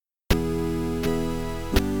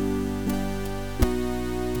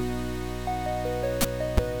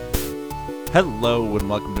Hello and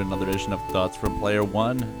welcome to another edition of Thoughts from Player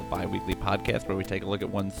One, the bi-weekly podcast where we take a look at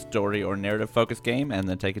one story or narrative-focused game and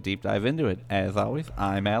then take a deep dive into it. As always,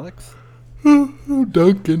 I'm Alex.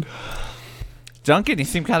 Duncan. Duncan, you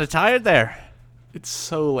seem kind of tired there. It's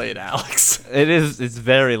so late, Alex. It's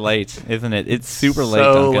very late, isn't it? It's super late,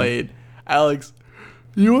 So Duncan. late. Alex,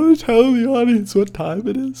 you want to tell the audience what time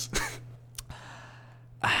it is?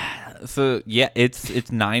 So, yeah, it's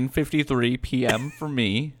 9:53 p.m. for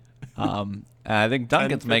me. And I think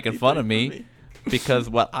Duncan's making fun of me because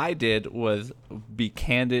what I did was be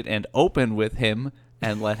candid and open with him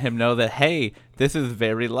and let him know that, hey, this is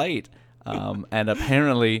very late. And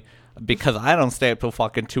apparently, because I don't stay up till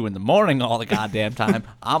fucking 2 in the morning all the goddamn time,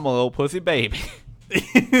 I'm a little pussy baby.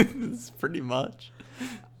 It's pretty much.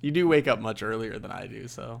 You do wake up much earlier than I do,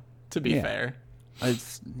 so to be fair.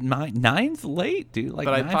 It's nine's late, dude. Like,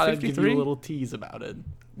 but I thought I'd give you a 9:53. little tease about it.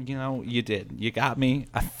 You know, you did. You got me.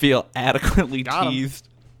 I feel adequately Got 'em. teased.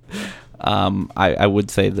 I would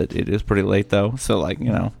say that it is pretty late, though. So, like,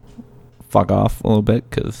 you know, fuck off a little bit,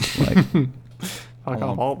 because, like, Fuck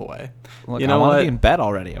off all the way. look, You I know want to what? be in bed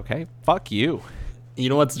already, okay? Fuck you. You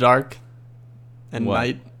know what's dark and What?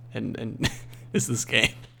 night and is this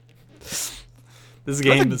game. This That's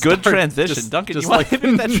game a is good dark, transition. just- Duncan, just you want to like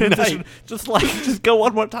hit that transition? night. Just go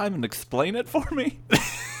one more time and explain it for me.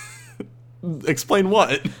 Explain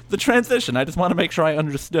what? The transition. I just want to make sure I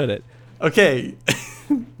understood it. Okay,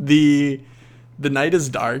 the night is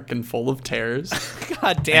dark and full of terrors.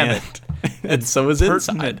 God damn it. And so is Pertinent.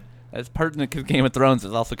 inside. That's pertinent because Game of Thrones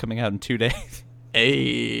is also coming out in 2 days.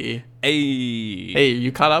 Hey, Hey.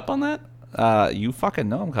 you caught up on that? You fucking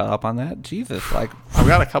know I'm caught up on that. Jesus, like, I've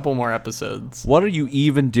got a couple more episodes. what are you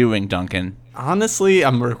even doing, Duncan? Honestly,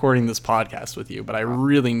 I'm recording this podcast with you, but I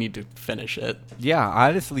really need to finish it. Yeah,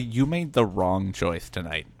 honestly, you made the wrong choice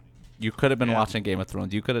tonight. You could have been Yeah. watching Game of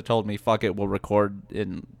Thrones. You could have told me, fuck it, we'll record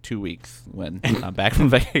in 2 weeks when I'm back from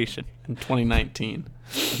vacation. In 2019.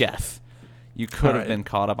 Yes. You could have Alright. been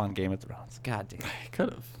caught up on Game of Thrones. God damn. I could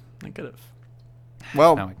have.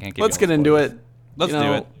 Well, No, I can't give you let's all get the into spoilers. it. Let's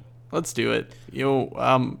do it. Let's do it.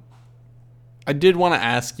 I did want to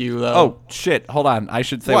ask you, though. Oh, shit. Hold on. I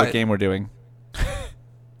should say what What? game we're doing.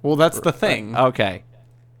 Well, that's the thing. Okay.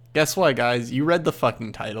 Guess what, guys? You read the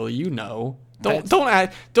fucking title. You know. That's- Don't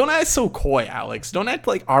act so coy, Alex. Don't act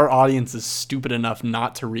like our audience is stupid enough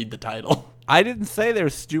not to read the title. I didn't say they were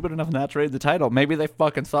stupid enough not to read the title. Maybe they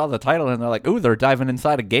fucking saw the title and they're like, ooh, they're diving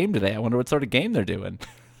inside a game today. I wonder what sort of game they're doing.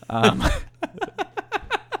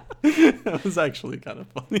 That was actually kind of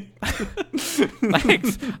funny.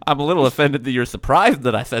 Thanks. I'm a little offended that you're surprised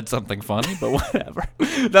that I said something funny, but whatever.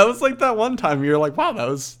 That was like that one time you're like, wow, that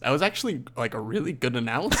was actually like a really good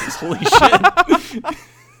analysis. Holy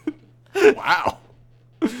shit. Wow.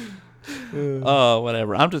 Oh,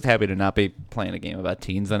 whatever. I'm just happy to not be playing a game about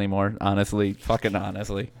teens anymore, honestly. Fucking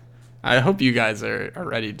honestly. I hope you guys are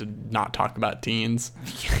ready to not talk about teens.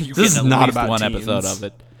 You This is get at not least about one teens. episode of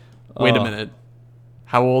it. Wait a Oh. minute.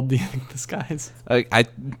 How old do you think this guy is? I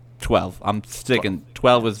 12. I'm sticking.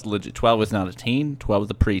 12 is legit. 12 is not a teen. 12 is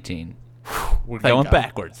a preteen. We're Thank going God.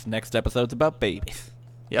 backwards. Next episode's about babies.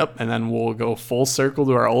 Yep, and then we'll go full circle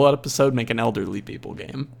to our old episode, make an elderly people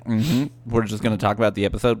game. Mm-hmm. We're just going to talk about the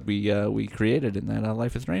episode we created in that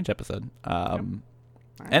Life is Strange episode.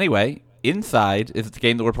 Anyway, Inside is the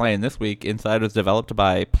game that we're playing this week. Inside was developed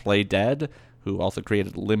by Play Dead, who also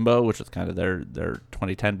created Limbo, which was kind of their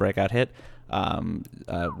 2010 breakout hit.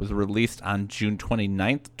 Was released on June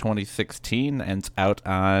 29th, 2016, and it's out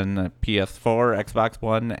on PS4, Xbox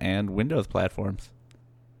One, and Windows platforms.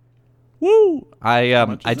 Woo!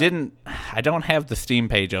 much I is didn't. I don't have the Steam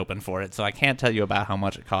page open for it, so I can't tell you about how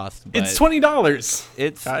much it costs. But It's $20.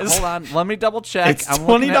 It's guys. hold on. Let me double check. It's I'm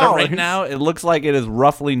looking at it right $20. now. It looks like it is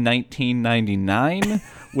roughly $19.99,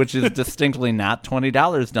 which is distinctly not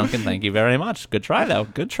 $20. Duncan, thank you very much. Good try though.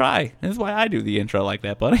 Good try. This is why I do the intro like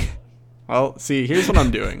that, buddy. Well, see, here's what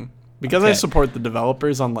I'm doing. Because I Okay. support the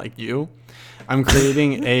developers, unlike you, I'm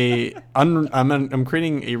creating I'm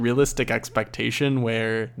creating a realistic expectation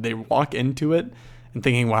where they walk into it and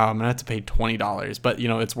thinking, "Wow, I'm gonna have to pay $20, but you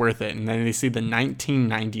know it's worth it." And then they see the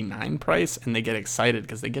 $19.99 price and they get excited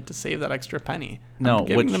because they get to save that extra penny. No, I'm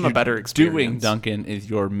giving what them you're a better doing, experience. Duncan, is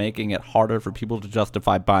you're making it harder for people to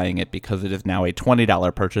justify buying it because it is now a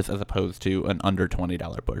 $20 purchase as opposed to an under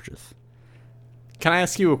 $20 purchase. Can I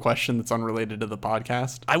ask you a question that's unrelated to the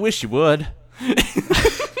podcast? I wish you would.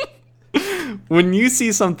 When you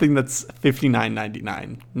see something that's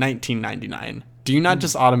 $59.99, $19.99, do you not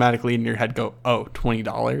just automatically in your head go, "Oh,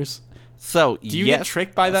 $20"? So Do you yes, get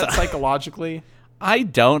tricked by that psychologically? I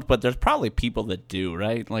don't, but there's probably people that do,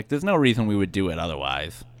 right? Like, there's no reason we would do it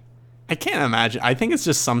otherwise. I can't imagine. I think it's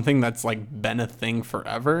just something that's like been a thing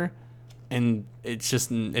forever, and it's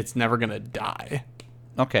never gonna die.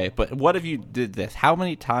 Okay, but what if you did this? How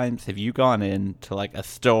many times have you gone in to like a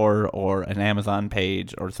store or an Amazon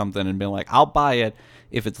page or something and been like, I'll buy it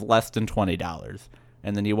if it's less than $20,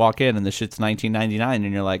 and then you walk in and the shit's $19.99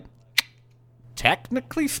 and you're like,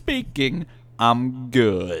 technically speaking, I'm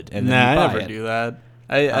good. And then Nah, you I buy never it. do that.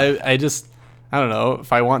 I just, I don't know.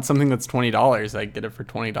 If I want something that's $20, I get it for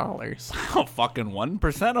 $20. Oh, fucking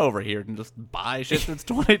 1% over here and just buy shit that's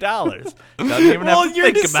 $20. Doesn't even Well, have to you're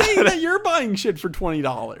think just about saying it. that you're buying shit for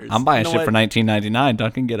 $20. I'm buying You know shit for what? $19.99.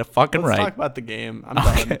 Duncan, get it fucking Let's right. talk about the game. I'm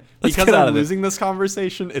Okay, done. let's Because get out I'm of this. losing this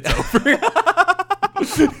conversation, it's over.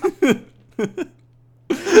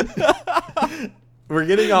 We're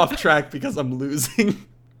getting off track because I'm losing.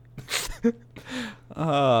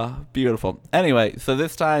 Beautiful. Anyway, so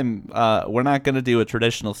this time we're not going to do a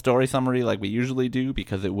traditional story summary like we usually do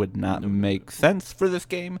because it would not make sense for this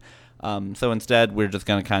game. So instead, we're just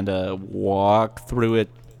going to kind of walk through it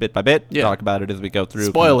bit by bit, talk about it as we go through.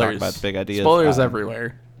 Spoilers. Talk about the big ideas. Spoilers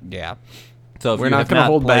everywhere. Yeah. So if We're you not have going to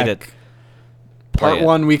hold played back. it, play Part it.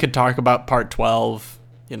 1, we could talk about part 12.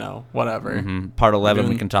 You know, whatever. Part 11, we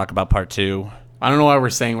doing- can talk about part 2. I don't know why we're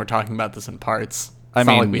saying we're talking about this in parts. I It's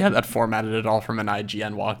not mean- like we had that formatted at all from an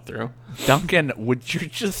IGN walkthrough. Duncan, would you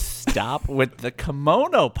just stop with the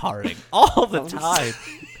kimono parting all the time?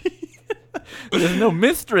 There's no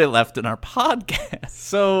mystery left in our podcast.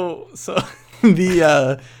 So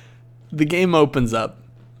the game opens up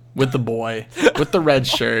with the boy with the red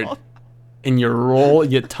shirt, and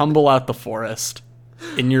you tumble out the forest,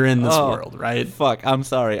 and you're in this world, right? Fuck, I'm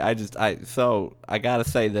sorry. I gotta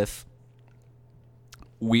say this.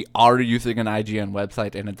 We are using an IGN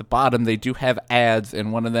website, and at the bottom they do have ads,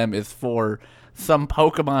 and one of them is for some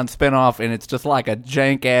Pokemon spinoff, and it's just like a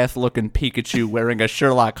jank-ass looking Pikachu wearing a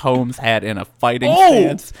Sherlock Holmes hat in a fighting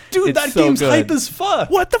stance. dude, It's that so game's good. hype as fuck.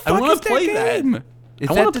 What the I fuck wanna is that play game? that. Is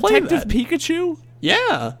I that wanna play Detective that. Pikachu?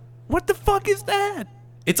 Yeah, What the fuck is that?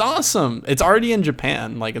 it's awesome. It's already in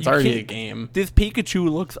Japan. Like, it's already a can't- game. This Pikachu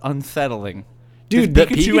looks unsettling. Dude, this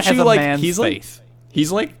the Pikachu has a like, man's he's face.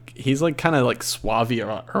 he's like kind of like suave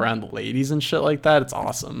around the ladies and shit like that. It's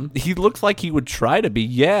awesome. He looks like he would try to be,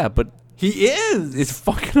 yeah, but He is. it's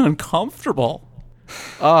fucking uncomfortable.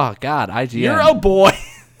 Oh, God, IGN. You're a boy.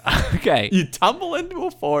 Okay. You tumble into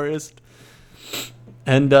a forest,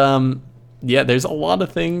 and yeah, there's a lot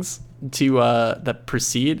of things to that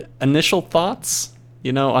precede initial thoughts.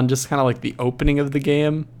 You know, on just kind of like the opening of the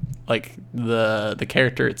game, like the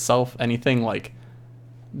character itself. Anything like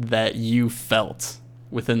that you felt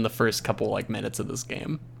within the first couple like minutes of this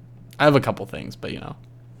game. I have a couple things, but you know.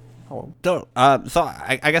 So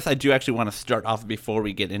I guess I do actually want to start off before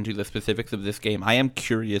we get into the specifics of this game. I am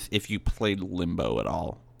curious if you played Limbo at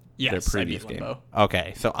all. Yes, their previous I beat game. Limbo.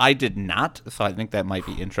 Okay, so I did not. So I think that might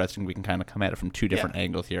be interesting. We can kind of come at it from two different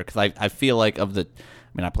angles here because I feel like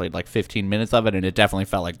I played like 15 minutes of it, and it definitely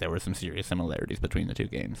felt like there were some serious similarities between the two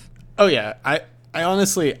games. Oh yeah, I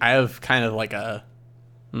honestly I have kind of like I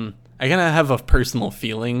kind of have a personal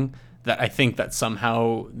feeling that I think that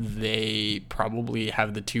somehow they probably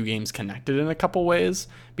have the two games connected in a couple ways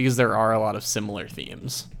because there are a lot of similar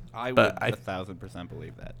themes. I But would 1,000%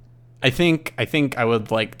 believe that. I think I would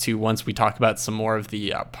like to, once we talk about some more of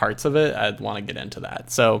the parts of it, I'd want to get into that.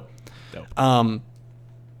 So, Dope.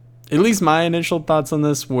 at least my initial thoughts on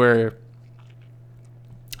this were,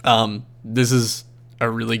 this is a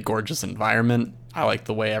really gorgeous environment. I like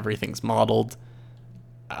the way everything's modeled.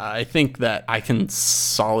 I think that I can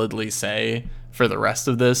solidly say for the rest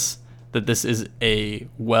of this that this is a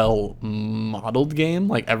well modeled game.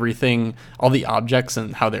 Like everything, all the objects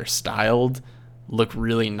and how they're styled look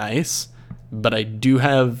really nice. But I do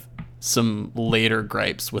have some later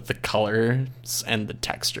gripes with the colors and the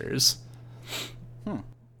textures.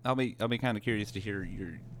 I'll be kind of curious to hear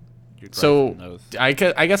your gripes So on those. I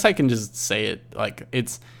guess I can just say it like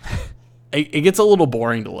it gets a little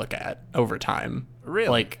boring to look at over time. Really?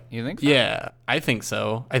 Like, You think so? Yeah, I think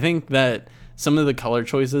so. I think that some of the color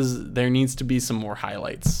choices, there needs to be some more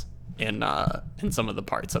highlights in some of the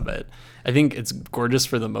parts of it. I think it's gorgeous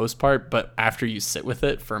for the most part, but after you sit with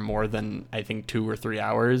it for more than I think 2 or 3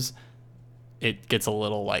 hours, it gets a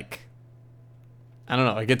little like, I don't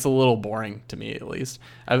know, it gets a little boring to me at least.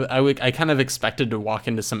 I kind of expected to walk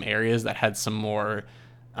into some areas that had some more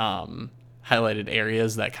highlighted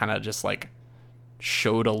areas that kind of just like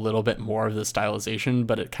showed a little bit more of the stylization,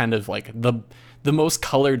 but it kind of like the most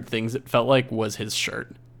colored things it felt like was his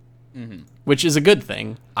shirt, which is a good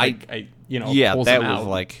thing. I Yeah, pulls that him was out.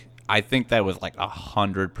 like, I think that was like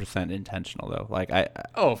 100% intentional though. Like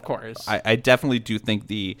Oh, of course. I definitely do think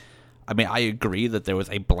I mean, I agree that there was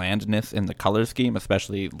a blandness in the color scheme,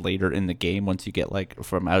 especially later in the game once you get like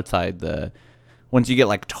from outside once you get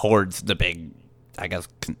like towards the big, I guess,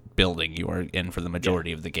 building you are in for the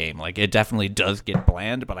majority of the game. Like, it definitely does get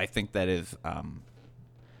bland, but I think that is,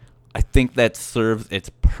 I think that serves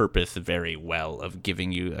its purpose very well of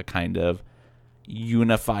giving you a kind of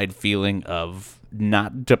unified feeling of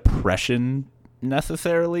not depression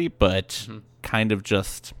necessarily, but kind of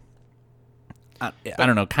just, I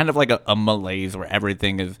don't know, kind of like a malaise where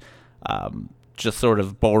everything is just sort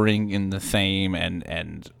of boring in the same,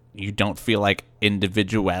 and you don't feel like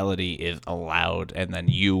individuality is allowed, and then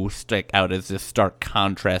you stick out as this stark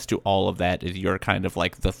contrast to all of that is you're kind of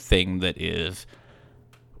like the thing that is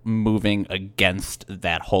moving against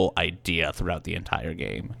that whole idea throughout the entire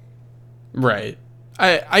game. Right.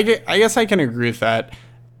 I guess I can agree with that.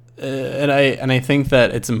 And I think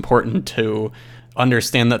that it's important to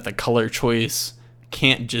understand that the color choice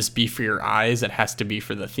can't just be for your eyes. It has to be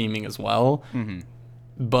for the theming as well. Mm-hmm.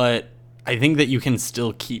 But I think that you can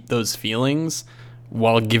still keep those feelings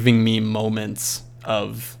while giving me moments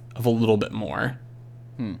of a little bit more.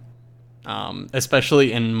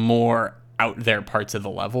 Especially in more out there parts of the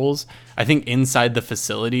levels. I think inside the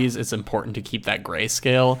facilities, it's important to keep that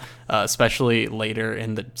grayscale, especially later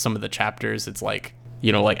in some of the chapters. It's like,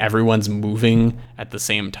 you know, like everyone's moving at the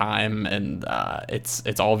same time, and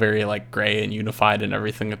it's all very like gray and unified and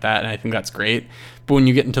everything like that. And I think that's great. But when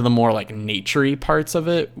you get into the more like naturey parts of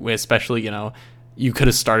it, especially, you know, you could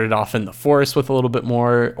have started off in the forest with a little bit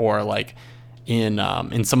more, or like in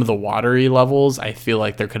some of the watery levels, I feel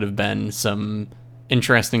like there could have been some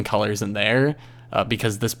interesting colors in there,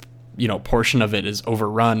 because this, you know, portion of it is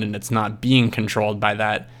overrun and it's not being controlled by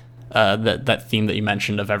that theme that you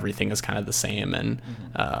mentioned of everything is kind of the same, and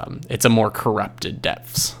it's a more corrupted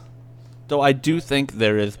depths. Though I do think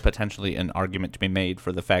there is potentially an argument to be made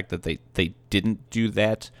for the fact that they didn't do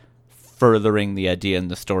that, furthering the idea in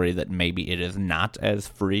the story that maybe it is not as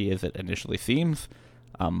free as it initially seems.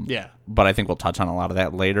 But I think we'll touch on a lot of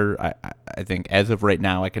that later. I think as of right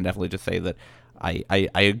now, I can definitely just say that I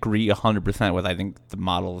agree 100% with, I think the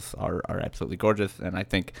models are absolutely gorgeous, and I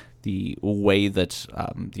think the way that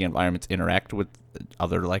the environments interact with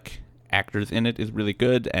other like actors in it is really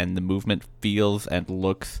good, and the movement feels and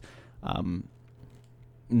looks,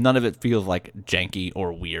 none of it feels like janky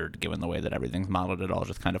or weird given the way that everything's modeled. It all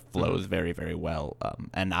just kind of flows very, very well.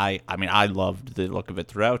 And I mean, I loved the look of it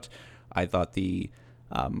throughout. I thought the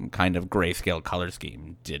kind of grayscale color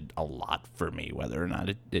scheme did a lot for me, whether or not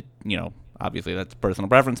it you know, obviously that's personal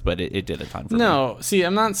preference, but it did a ton for me. No, see,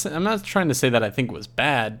 I'm not trying to say that I think it was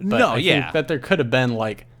bad, but I think that there could have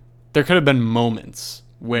been moments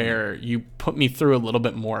where you put me through a little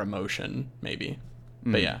bit more emotion, maybe.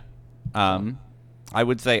 But yeah. I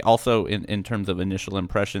would say also in terms of initial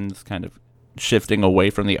impressions, kind of shifting away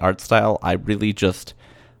from the art style, I really just,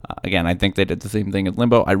 again, I think they did the same thing in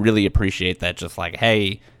Limbo. I really appreciate that, just like,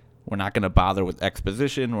 hey, we're not going to bother with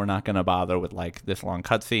exposition. We're not going to bother with like this long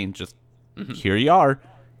cutscene. Just here you are.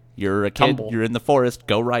 You're a kid. Tumble. You're in the forest.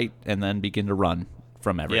 Go right, and then begin to run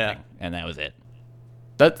from everything. Yeah. And that was it.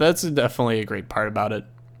 That's definitely a great part about it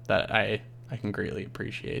that I can greatly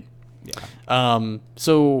appreciate. Yeah.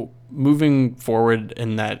 So moving forward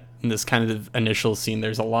in this kind of initial scene,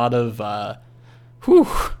 there's a lot of,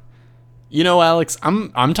 you know, Alex,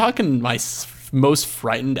 I'm talking my most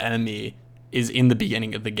frightened enemy is in the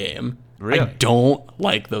beginning of the game. Really? I don't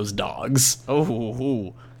like those dogs.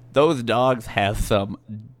 Oh, those dogs have some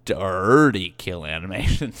dirty kill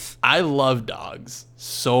animations. I love dogs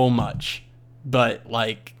so much, but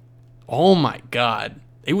like, oh my God,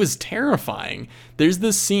 it was terrifying. There's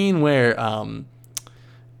this scene where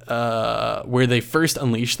they first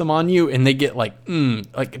unleash them on you and they get like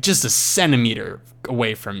just a centimeter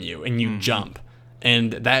away from you and you jump,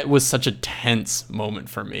 and that was such a tense moment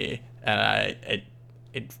for me, and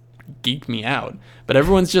it geeked me out. But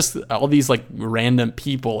everyone's just all these like random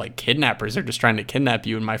people, like kidnappers, are just trying to kidnap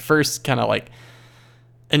you, and my first kind of like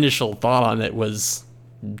initial thought on it was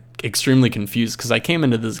extremely confused because I came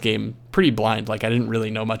into this game pretty blind. Like I didn't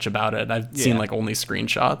really know much about it. I've seen like only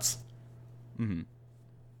screenshots.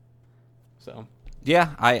 So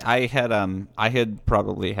yeah, I had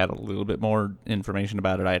probably had a little bit more information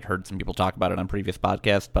about it. I had heard some people talk about it on previous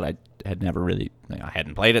podcasts, but I had never really, I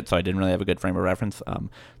hadn't played it, so I didn't really have a good frame of reference.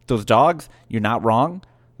 Those dogs, you're not wrong.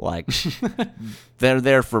 Like they're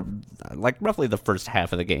there for like roughly the first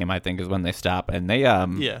half of the game, I think, is when they stop, and they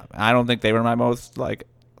I don't think they were my most like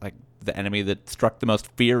the enemy that struck the most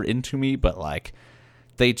fear into me, but like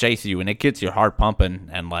they chase you and it gets your heart pumping,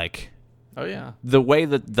 and like Oh yeah. The way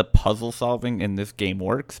that the puzzle solving in this game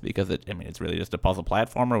works, because it's really just a puzzle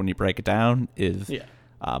platformer when you break it down, is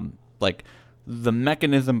like the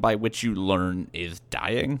mechanism by which you learn is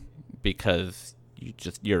dying, because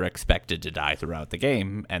you're expected to die throughout the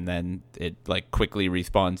game, and then it like quickly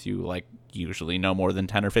respawns you like usually no more than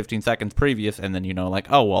 10 or 15 seconds previous, and then like,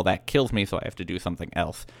 oh well, that kills me, so I have to do something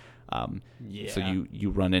else. So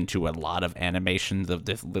you run into a lot of animations of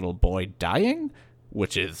this little boy dying,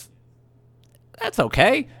 which is that's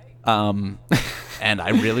okay. And I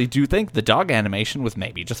really do think the dog animation was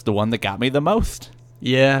maybe just the one that got me the most.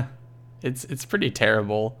 Yeah, it's pretty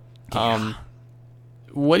terrible. Yeah.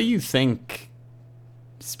 What do you think?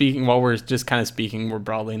 Speaking while we're just kind of speaking more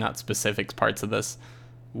broadly, not specific parts of this.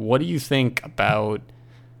 What do you think about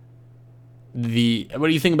what do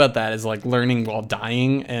you think about that as like learning while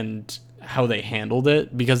dying and how they handled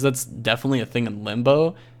it? Because that's definitely a thing in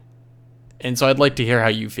Limbo. And so I'd like to hear how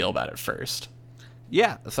you feel about it first.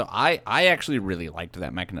 Yeah, so I actually really liked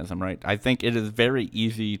that mechanism, right? I think it is very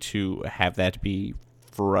easy to have that be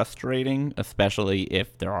frustrating, especially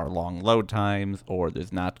if there are long load times or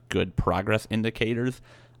there's not good progress indicators.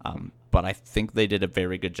 But I think they did a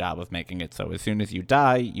very good job of making it so as soon as you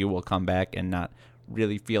die, you will come back and not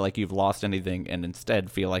really feel like you've lost anything, and instead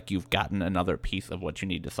feel like you've gotten another piece of what you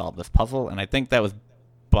need to solve this puzzle. And I think that was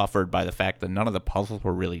buffered by the fact that none of the puzzles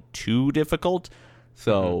were really too difficult.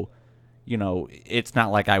 So, it's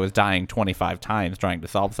not like I was dying 25 times trying to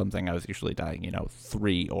solve something. I was usually dying,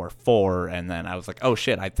 3 or 4, and then I was like, oh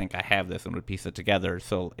shit, I think I have this, and would piece it together.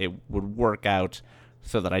 So it would work out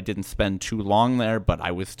so that I didn't spend too long there, but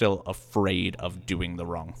I was still afraid of doing the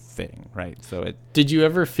wrong thing, right? So Did you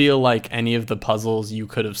ever feel like any of the puzzles you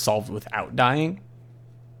could have solved without dying?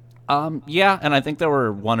 Yeah, and I think there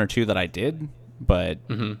were 1 or 2 that I did, but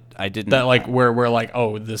I didn't. That like where we're like,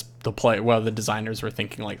 oh, the designers were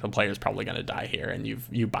thinking like the player's probably going to die here, and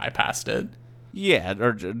you bypassed it. Yeah,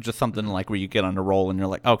 or just something like where you get on a roll and you're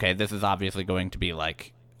like, okay, this is obviously going to be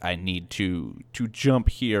like, I need to jump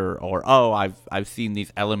here, or oh, I've seen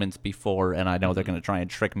these elements before, and I know they're going to try and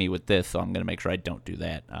trick me with this, so I'm going to make sure I don't do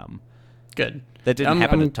that. Good. That didn't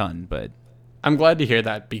happen a ton, but I'm glad to hear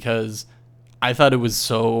that, because I thought it was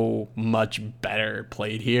so much better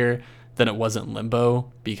played here than it was in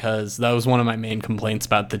Limbo, because that was one of my main complaints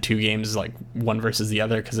about the two games, like one versus the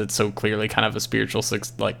other, because it's so clearly kind of a spiritual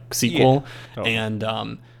sequel. Yeah, totally.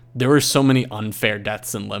 And there were so many unfair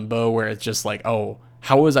deaths in Limbo where it's just like, oh,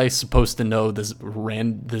 how was I supposed to know this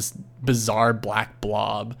bizarre black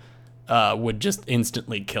blob would just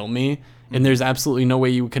instantly kill me? And there's absolutely no way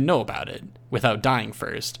you could know about it without dying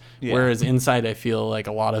first. Yeah. Whereas Inside, I feel like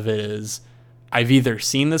a lot of it is, I've either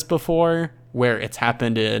seen this before where it's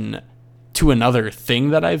happened to another thing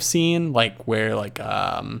that I've seen, like where like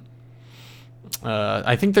I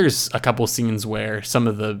think there's a couple scenes where some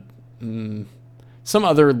other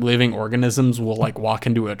living organisms will like walk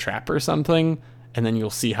into a trap or something, and then you'll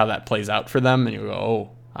see how that plays out for them, and you'll go,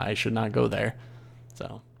 oh, I should not go there.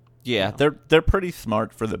 So yeah, they're pretty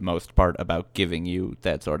smart for the most part about giving you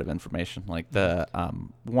that sort of information. Like the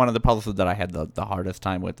one of the puzzles that I had the hardest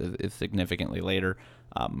time with is significantly later,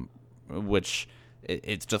 which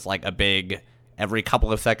it's just like a big, every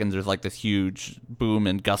couple of seconds there's like this huge boom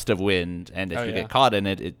and gust of wind, and if you get caught in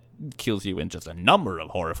it, it kills you in just a number of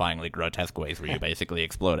horrifyingly grotesque ways where you basically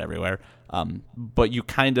explode everywhere. But you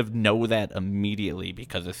kind of know that immediately,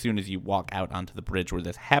 because as soon as you walk out onto the bridge where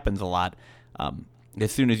this happens a lot,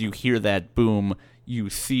 as soon as you hear that boom,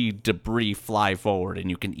 you see debris fly forward,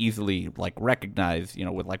 and you can easily like recognize,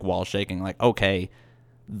 with like wall shaking, like, okay,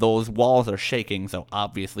 those walls are shaking, so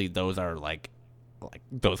obviously those are like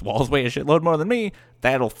those walls weigh a shitload more than me.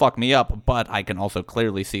 That'll fuck me up. But I can also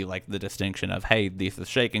clearly see like the distinction of, hey, this is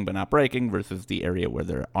shaking but not breaking, versus the area where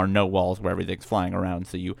there are no walls, where everything's flying around.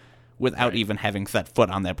 So you, without even having set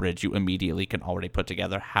foot on that bridge, you immediately can already put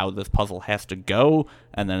together how this puzzle has to go,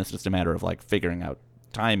 and then it's just a matter of like figuring out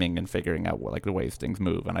timing and figuring out like the ways things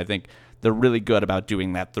move. And I think they're really good about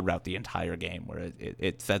doing that throughout the entire game, where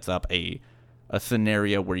it sets up a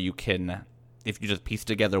scenario where you can, if you just piece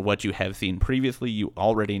together what you have seen previously, you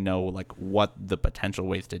already know like what the potential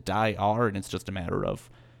ways to die are, and it's just a matter of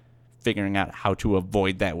figuring out how to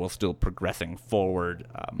avoid that while still progressing forward.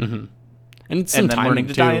 And it's some and then timing learning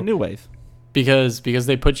to die in new ways. Because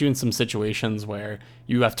they put you in some situations where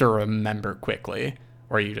you have to remember quickly,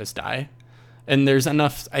 or you just die. And there's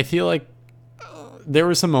enough. I feel like there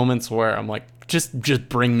were some moments where I'm like, just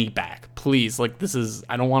bring me back, please. Like, this is,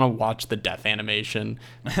 I don't want to watch the death animation,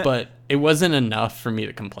 but it wasn't enough for me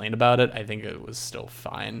to complain about it. I think it was still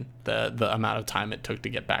fine, the amount of time it took to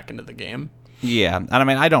get back into the game. Yeah, and I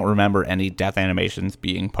mean, I don't remember any death animations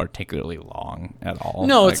being particularly long at all.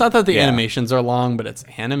 No, Like, it's not that the yeah. animations are long, but it's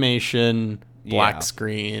animation, black Yeah.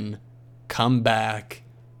 screen, come back,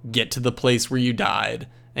 get to the place where you died.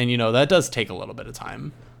 And, that does take a little bit of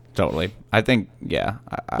time. Totally. I think, yeah.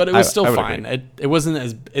 But it was I still would fine. agree. It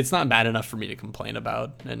wasn't it's not bad enough for me to complain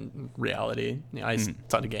about in reality. It's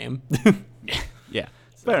not a game. Yeah,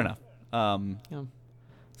 fair enough. Yeah.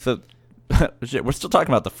 So, shit, we're still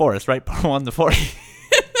talking about the forest, right? Part 1, the forest.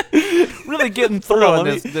 Really getting through Hold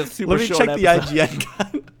on, this super let me short check the episode. IGN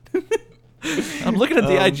guide. I'm looking at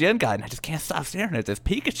the IGN guide, and I just can't stop staring at this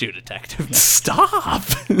Pikachu detective. Stop.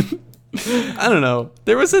 I don't know.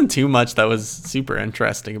 There wasn't too much that was super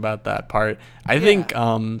interesting about that part. I think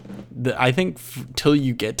till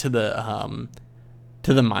you get to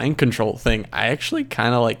the mind control thing, I actually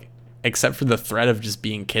kind of like, except for the threat of just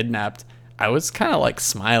being kidnapped, I was kind of like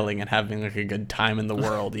smiling and having like a good time in the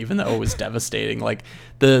world, even though it was devastating. Like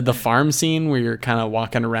the farm scene where you're kind of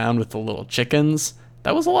walking around with the little chickens,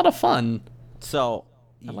 that was a lot of fun. So,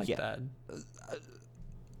 I like that.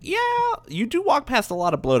 Yeah, you do walk past a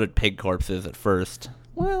lot of bloated pig corpses at first.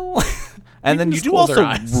 Well, And then you just do close also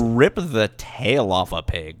our eyes. rip the tail off a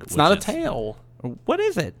pig. It's not a tail. What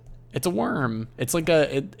is it? It's a worm. It's like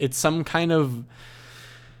it's some kind of.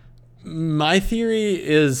 My theory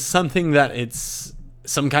is something that it's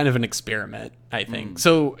some kind of an experiment, I think.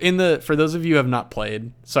 So for those of you who have not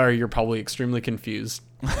played, sorry, you're probably extremely confused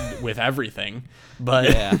with everything, but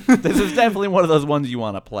Yeah, this is definitely one of those ones you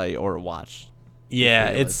want to play or watch. yeah,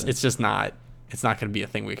 it's just not. It's not going to be a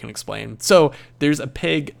thing we can explain. So there's a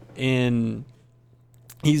pig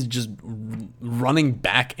he's just running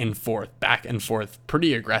back and forth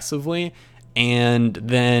pretty aggressively. And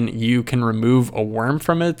then you can remove a worm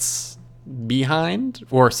from its behind,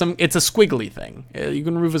 or it's a squiggly thing. You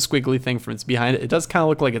can remove a squiggly thing from its behind. It does kind of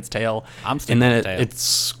look like its tail. I'm sticking and then with tail. it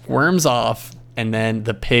squirms off, and then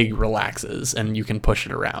the pig relaxes, and you can push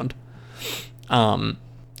it around.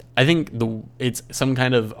 I think it's some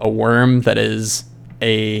kind of a worm that is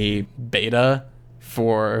a beta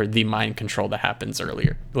for the mind control that happens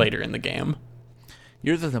later in the game.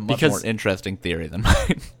 Yours is a much Because- more interesting theory than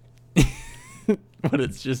mine. But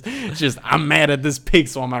it's just I'm mad at this pig,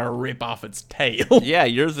 so I'm gonna rip off its tail. Yeah,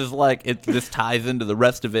 yours is like this ties into the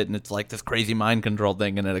rest of it, and it's like this crazy mind control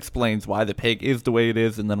thing, and it explains why the pig is the way it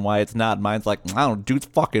is, and then why it's not. Mine's like, I don't know, dude's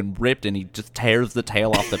fucking ripped, and he just tears the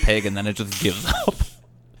tail off the pig, and then it just gives up.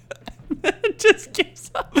 It just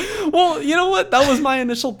gives up. Well, you know what? That was my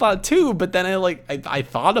initial thought too. But then I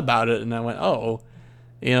thought about it, and I went, oh,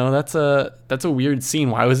 that's a weird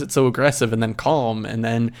scene. Why was it so aggressive and then calm? And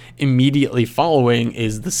then immediately following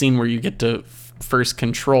is the scene where you get to first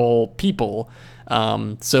control people.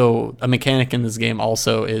 So a mechanic in this game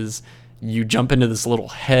also is you jump into this little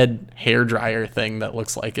hair dryer thing that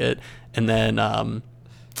looks like it, and then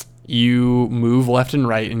you move left and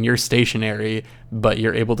right, and you're stationary, but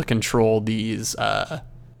you're able to control these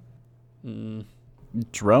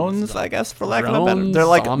Drones, I guess, for lack of a better. drones, They're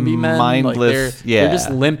like zombie men. mindless. They're just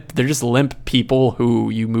limp. They're just limp people who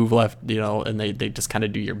you move left, and they just kind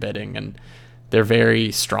of do your bidding, and they're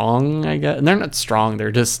very strong, I guess. And they're not strong. They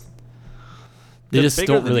They're just bigger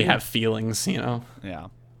don't than really you. have feelings, Yeah.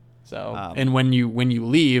 So and when you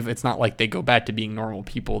leave, it's not like they go back to being normal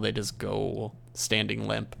people. They just go standing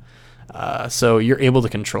limp. So you're able to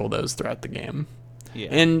control those throughout the game. Yeah.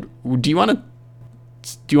 And do you want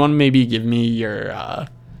to maybe give me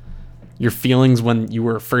your feelings when you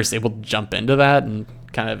were first able to jump into that and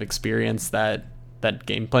kind of experience that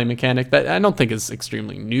gameplay mechanic that I don't think is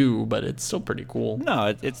extremely new, but it's still pretty cool.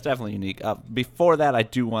 No, it's definitely unique. Before that, I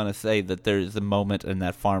do want to say that there's a moment in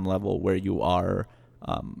that farm level where you are,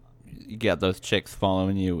 you get those chicks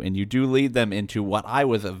following you, and you do lead them into what I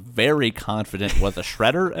was very confident was a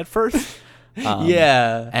shredder at first.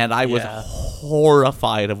 Yeah. And I was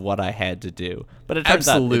horrified of what I had to do. But it turns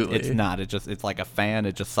Absolutely. out it's not. It's like a fan.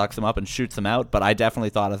 It just sucks them up and shoots them out. But I definitely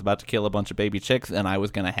thought I was about to kill a bunch of baby chicks, and I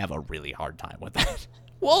was going to have a really hard time with that.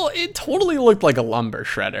 Well, it totally looked like a lumber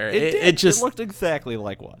shredder. It looked exactly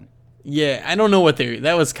like one. Yeah, I don't know what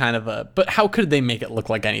that was kind of but how could they make it look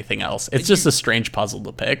like anything else? It's just a strange puzzle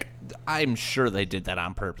to pick. I'm sure they did that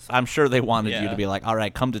on purpose. I'm sure they wanted you to be like, all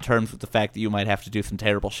right, come to terms with the fact that you might have to do some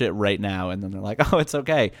terrible shit right now. And then they're like, oh, it's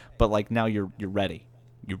okay. But like now you're ready.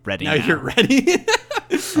 You're ready now. You're ready.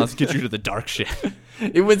 Let's get you to the dark shit.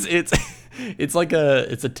 It's like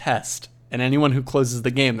a test. And anyone who closes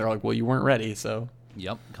the game, they're like, well, you weren't ready, so.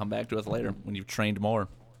 Yep, come back to us later when you've trained more.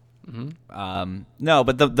 Mm-hmm. No,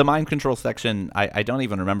 but the mind control section, I don't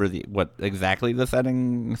even remember what exactly the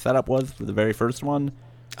setup was for the very first one.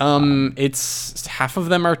 It's half of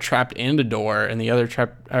them are trapped in a door, and the other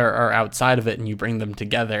are outside of it, and you bring them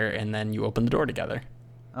together, and then you open the door together.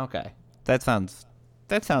 Okay, that sounds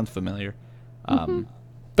familiar.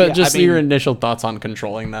 But Yeah, just I mean, your initial thoughts on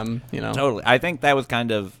controlling them, totally. I think that was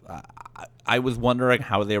kind of. I was wondering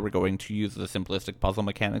how they were going to use the simplistic puzzle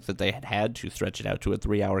mechanics that they had to stretch it out to a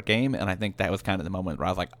 3-hour game, and I think that was kind of the moment where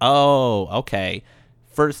I was like, "Oh, okay.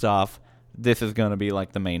 First off, this is going to be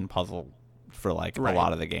like the main puzzle for like Right. a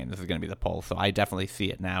lot of the game. This is going to be the pull, so I definitely see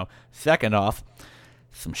it now." Second off,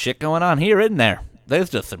 some shit going on here, isn't there? There's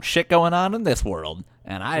just some shit going on in this world,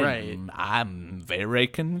 and I'm very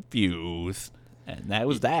confused, and that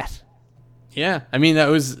was that. Yeah, I mean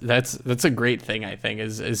that's a great thing. I think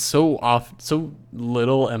is so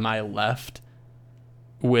little am I left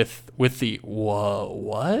with the whoa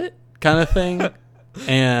what kind of thing,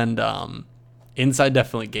 and Inside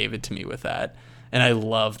definitely gave it to me with that, and I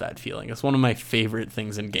love that feeling. It's one of my favorite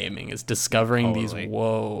things in gaming is discovering Totally. these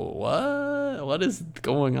whoa what is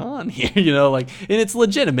going on here, like, and it's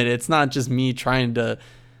legitimate. It's not just me trying to,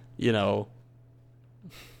 No,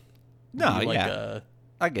 be like yeah,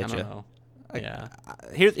 I I get don't you. know. Yeah.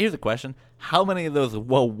 Here's a question: how many of those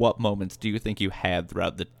whoa what moments do you think you had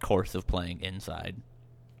throughout the course of playing Inside?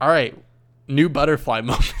 All right, new butterfly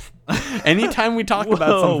moment. Anytime we talk about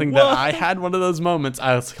Whoa, something that what? I had one of those moments,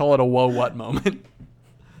 I'll call it a whoa what moment.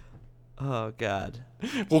 Oh God.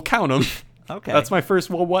 We'll count them. Okay. That's my first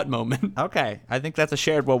whoa what moment. Okay, I think that's a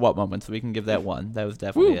shared whoa what moment, so we can give that one. That was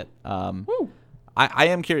definitely Woo. it. Woo. I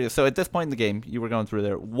am curious. So at this point in the game, you were going through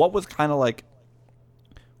there. What was kind of like?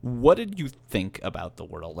 What did you think about the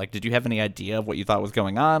world? Like, did you have any idea of what you thought was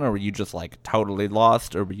going on, or were you just like totally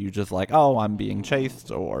lost, or were you just like, oh, I'm being chased,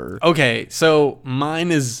 or? Okay, so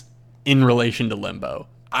mine is in relation to Limbo.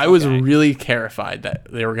 I was really terrified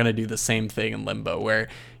that they were going to do the same thing in Limbo, where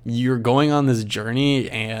you're going on this journey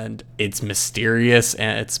and it's mysterious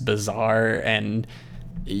and it's bizarre and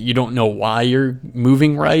you don't know why you're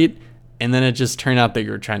moving right, and then it just turned out that you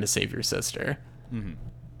were trying to save your sister.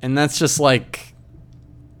 And that's just like,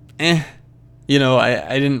 I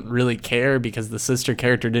didn't really care because the sister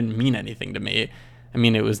character didn't mean anything to me. I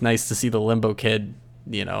mean, it was nice to see the Limbo kid,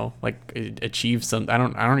 like achieve some. I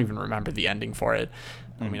don't even remember the ending for it.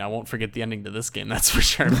 I mean, I won't forget the ending to this game, that's for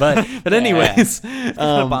sure. But anyways,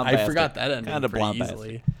 I forgot that ending Kinda pretty bombastic.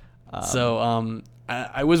 easily. So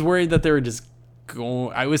I was worried that they were just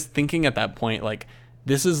going. I was thinking at that point, like,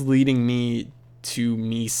 this is leading me to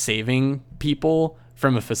me saving people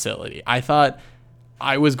from a facility. I thought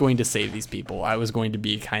I was going to save these people. I was going to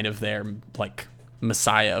be kind of their like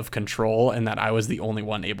messiah of control, and that I was the only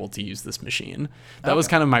one able to use this machine. That was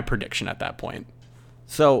kind of my prediction at that point.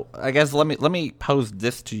 So I guess let me pose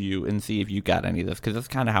this to you and see if you got any of this, because that's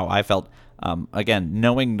kind of how I felt. Again,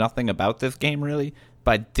 knowing nothing about this game really,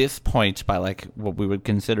 by this point, by like what we would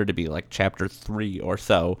consider to be like chapter 3 or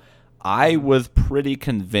so, I was pretty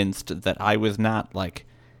convinced that I was not like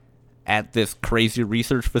at this crazy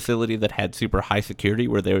research facility that had super high security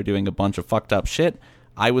where they were doing a bunch of fucked up shit.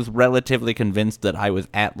 I was relatively convinced that I was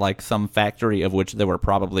at like some factory of which there were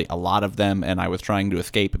probably a lot of them, and I was trying to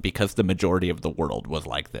escape because the majority of the world was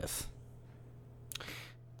like this.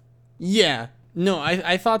 Yeah. No,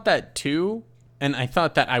 I thought that too, and I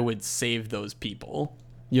thought that I would save those people.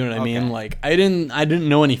 You know what I mean? Okay. Like I didn't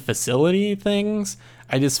know any facility things.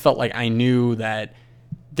 I just felt like I knew that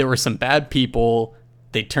there were some bad people.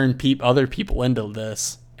 They turned other people into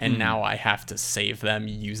this, and now I have to save them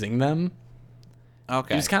using them.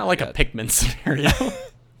 Okay. It was kind of like a Pikmin scenario.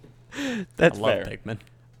 That's I love fair. Pikmin.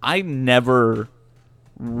 I never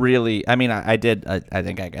really, I mean, I did, I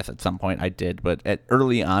think, I guess at some point I did, but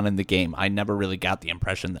early on in the game, I never really got the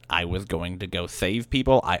impression that I was going to go save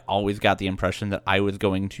people. I always got the impression that I was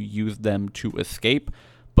going to use them to escape,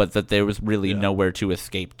 but that there was really nowhere to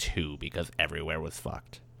escape to because everywhere was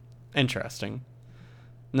fucked. Interesting.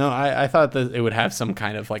 No, I thought that it would have some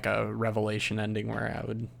kind of like a revelation ending where I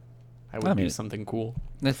would do something cool.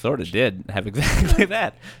 It sort of did have exactly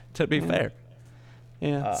that, to be fair.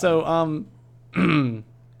 Yeah. So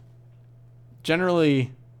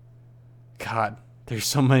generally, God, there's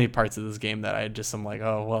so many parts of this game that I'm like,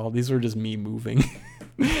 oh well, these were just me moving.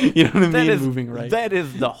 You know what I mean? Moving right. That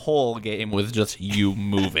is the whole game, was just you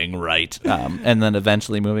moving right, and then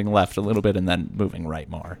eventually moving left a little bit, and then moving right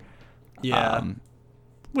more. Yeah.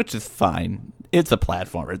 Which is fine. It's a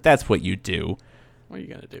platformer. That's what you do. What are you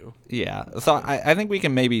gonna do? Yeah. So I think we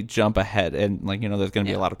can maybe jump ahead, and like, there's going to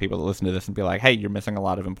be a lot of people that listen to this and be like, hey, you're missing a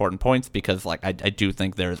lot of important points, because like I do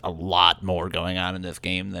think there's a lot more going on in this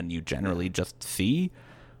game than you generally just see.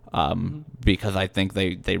 Because I think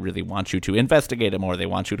they really want you to investigate it more. They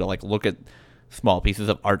want you to like look at small pieces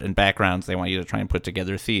of art and backgrounds. They want you to try and put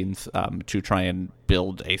together scenes to try and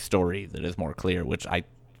build a story that is more clear, which I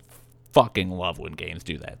fucking love when games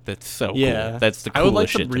do that. That's so cool. That's the coolest I would like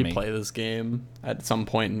to shit to me. replay this game at some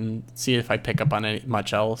point and see if I pick up on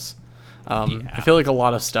much else. I feel like a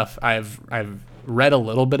lot of stuff I've read a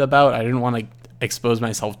little bit about. I didn't want to expose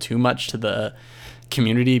myself too much to the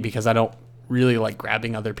community because I don't really like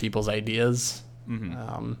grabbing other people's ideas.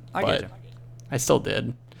 I get it. I still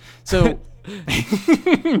did. So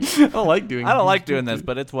I don't like doing this,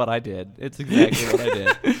 but it's what I did. It's exactly what I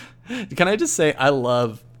did. Can I just say I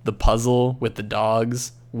love the puzzle with the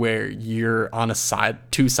dogs where you're on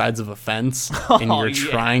two sides of a fence and you're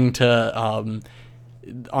trying to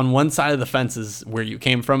on one side of the fence is where you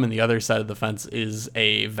came from and the other side of the fence is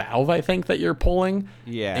a valve, I think, that you're pulling.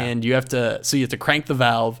 Yeah. And you have to crank the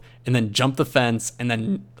valve and then jump the fence and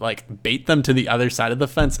then like bait them to the other side of the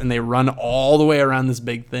fence, and they run all the way around this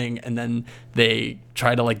big thing, and then they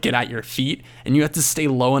try to like get at your feet, and you have to stay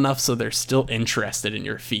low enough so they're still interested in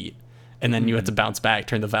your feet. And then you have to bounce back,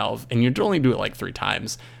 turn the valve, and you only do it like 3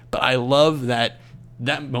 times. But I love that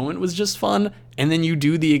moment was just fun. And then you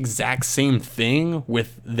do the exact same thing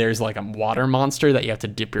there's like a water monster that you have to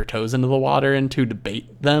dip your toes into the water into to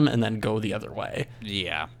bait them and then go the other way.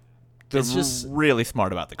 Yeah. They're just really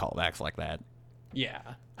smart about the callbacks like that. Yeah,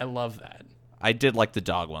 I love that. I did like the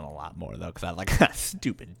dog one a lot more, though, because I was like,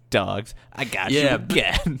 stupid dogs. I got you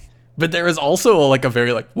again. But there is also like a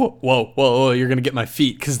very like, whoa, you're going to get my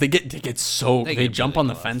feet. Because they get they jump on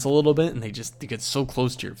the fence a little bit and they get so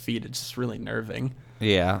close to your feet. It's just really nerving.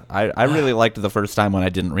 Yeah, I really liked the first time when I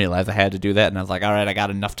didn't realize I had to do that. And I was like, all right, I got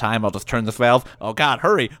enough time. I'll just turn this valve. Oh, God,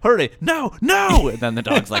 hurry. No. And then the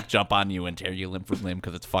dogs like jump on you and tear you limb from limb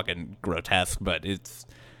because it's fucking grotesque. But it's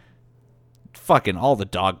fucking all the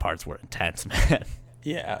dog parts were intense, man.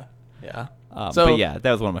 Yeah. But yeah,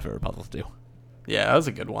 that was one of my favorite puzzles, too. Yeah, that was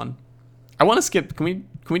a good one. I want to skip. Can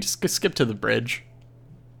we just skip to the bridge?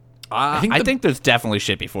 I think there's definitely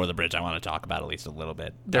shit before the bridge I want to talk about at least a little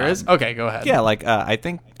bit. There is? Okay, go ahead. Yeah, like I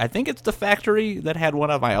think it's the factory that had one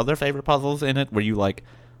of my other favorite puzzles in it, where you like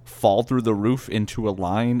fall through the roof into a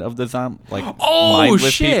line of the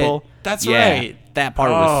mindless people. That's right. That part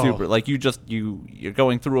was super. Like you're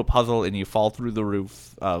going through a puzzle and you fall through the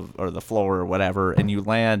roof or the floor or whatever, and you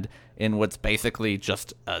land in what's basically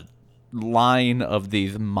just a line of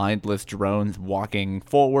these mindless drones walking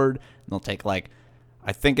forward, and they'll take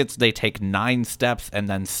they take 9 steps and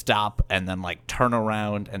then stop and then like turn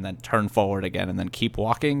around and then turn forward again and then keep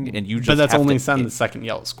walking, and you just. But that's only the second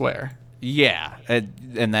yellow square. Yeah,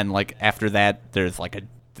 and then like after that, there's like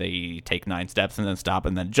they take 9 steps and then stop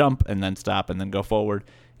and then jump and then stop and then go forward,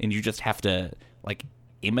 and you just have to like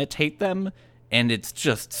imitate them, and it's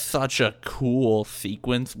just such a cool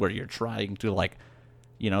sequence where you're trying to like.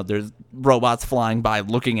 There's robots flying by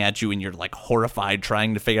looking at you, and you're, like, horrified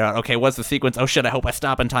trying to figure out, okay, what's the sequence? Oh, shit, I hope I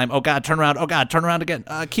stop in time. Oh, God, turn around. Oh, God, turn around again.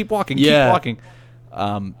 Keep walking. Keep walking.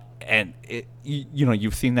 And,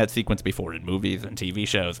 you've seen that sequence before in movies and TV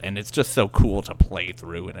shows, and it's just so cool to play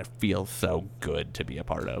through, and it feels so good to be a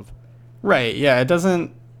part of. Right, yeah,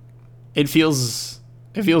 it feels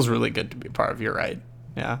really good to be a part of, you're right.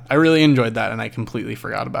 Yeah, I really enjoyed that, and I completely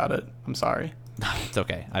forgot about it. I'm sorry. It's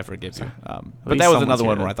okay. I forgive you. But that was another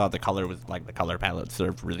one where I thought the color palette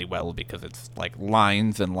served really well, because it's like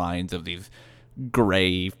lines and lines of these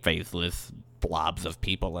gray, faceless blobs of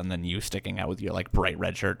people, and then you sticking out with your like bright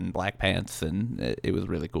red shirt and black pants, and it was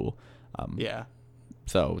really cool. Yeah.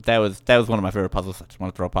 So that was one of my favorite puzzles. I just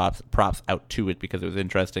want to throw props out to it because it was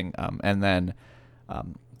interesting. And then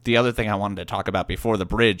the other thing I wanted to talk about before the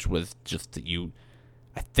bridge was just that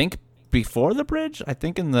I think before the bridge,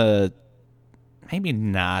 in the. Maybe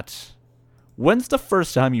not. When's the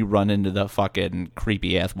first time you run into the fucking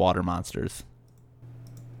creepy ass water monsters?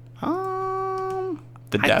 The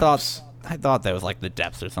depths. I thought that was like the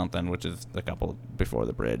depths or something, which is a couple before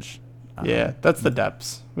the bridge. Yeah, that's the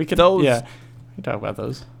depths. We can we can talk about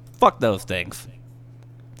those. Fuck those things.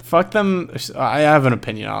 Fuck them. I have an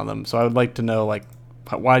opinion on them, so I would like to know like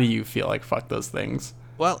why do you feel like fuck those things?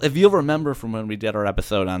 Well, if you'll remember from when we did our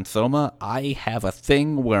episode on Soma, I have a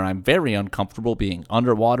thing where I'm very uncomfortable being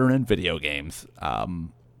underwater in video games.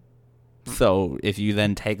 So if you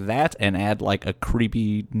then take that and add like a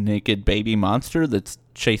creepy naked baby monster that's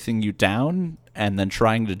chasing you down and then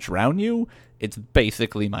trying to drown you, it's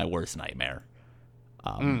basically my worst nightmare.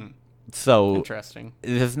 So interesting.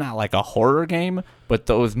 It's not like a horror game, but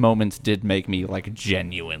those moments did make me like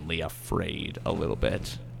genuinely afraid a little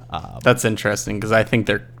bit. That's interesting because I think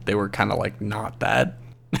they were kind of like not that.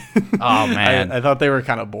 Oh man, I thought they were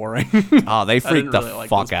kind of boring. Oh, they freaked the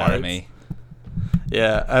fuck out of me.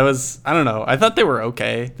 Yeah, I don't know. I thought they were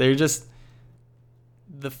okay. They're just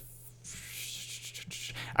the.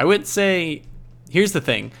 I would say, here's the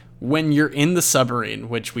thing: when you're in the submarine,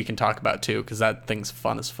 which we can talk about too, because that thing's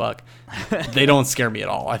fun as fuck. They don't scare me at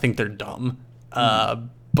all. I think they're dumb.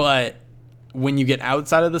 But when you get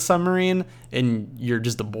outside of the submarine and you're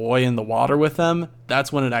just a boy in the water with them,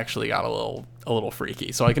 that's when it actually got a little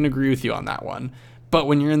freaky. So I can agree with you on that one. But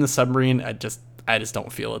when you're in the submarine, I just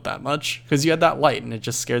don't feel it that much because you had that light and it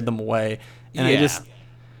just scared them away. And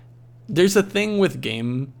there's a thing with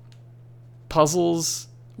game puzzles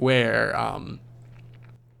where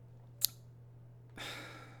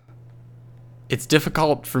it's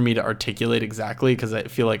difficult for me to articulate exactly because I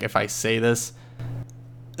feel like if I say this,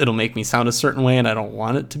 it'll make me sound a certain way and I don't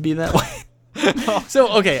want it to be that way. So,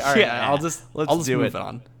 okay, all right, yeah, I'll just move it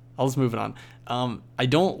on. I'll just move it on. I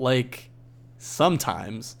don't like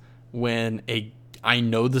sometimes when I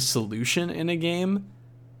know the solution in a game,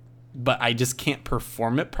 but I just can't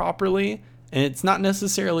perform it properly. And it's not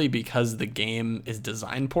necessarily because the game is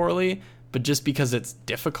designed poorly, but just because it's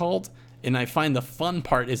difficult. And I find the fun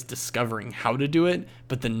part is discovering how to do it,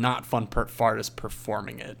 but the not fun part is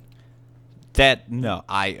performing it.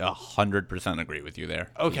 I 100% agree with you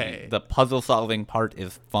there. Okay. The puzzle solving part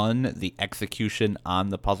is fun. The execution on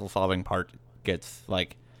the puzzle solving part gets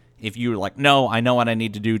like, if you're like, no, I know what I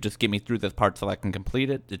need to do, just get me through this part so I can complete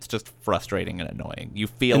it, it's just frustrating and annoying. You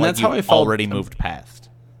feel like you've already moved past.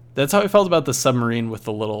 That's how I felt about the submarine with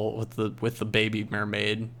the baby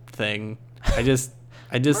mermaid thing. I just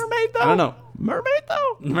Mermaid though? I don't know. Mermaid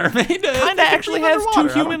though? Mermaid kind of actually has two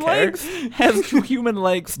human legs. Has 2 human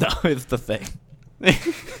legs though is the thing.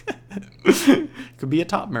 Could be a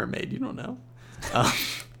top mermaid, you don't know.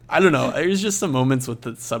 I don't know. There's just some moments with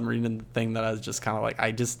the submarine and the thing that I was just kind of like,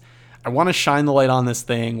 I want to shine the light on this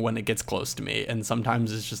thing when it gets close to me, and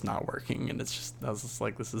sometimes it's just not working, and I was just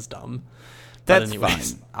like, this is dumb. That's fine.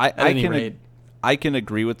 I can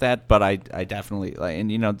agree with that, but I definitely like,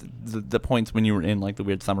 and you know, the points when you were in like the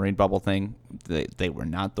weird submarine bubble thing, they were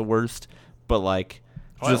not the worst, but like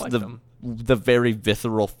just the very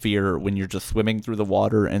visceral fear when you're just swimming through the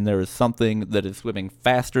water and there is something that is swimming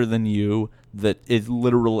faster than you that is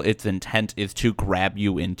its intent is to grab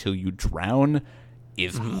you until you drown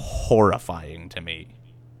is horrifying to me.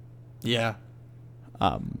 Yeah.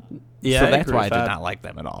 So that's why I did not like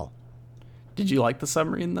them at all. Did you like the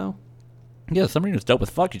submarine though? Yeah, the submarine was dope as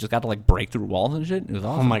fuck. You just got to like break through walls and shit. It was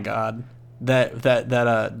awesome. Oh my god.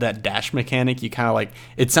 That dash mechanic, you kind of like,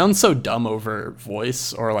 it sounds so dumb over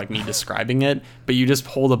voice or like me describing it, but you just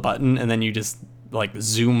hold a button and then you just like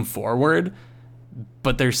zoom forward.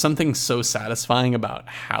 But there's something so satisfying about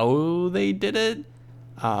how they did it.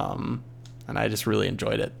 And I just really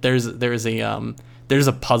enjoyed it. There's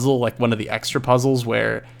a puzzle, like one of the extra puzzles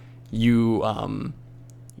where you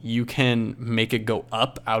can make it go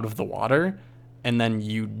up out of the water and then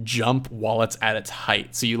you jump while it's at its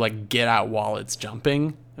height. So you like get out while it's jumping.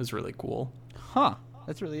 It was really cool. Huh.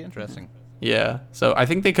 That's really interesting. Yeah. So I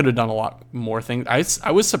think they could have done a lot more things. I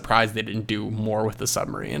was surprised they didn't do more with the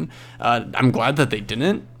submarine. I'm glad that they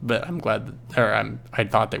didn't, but I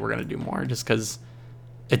thought they were going to do more just because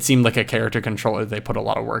it seemed like a character controller they put a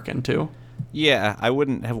lot of work into. Yeah, I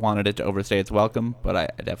wouldn't have wanted it to overstay its welcome, but I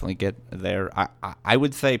definitely get there. I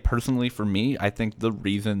would say, personally, for me, I think the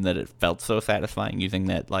reason that it felt so satisfying using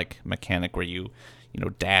that like mechanic where you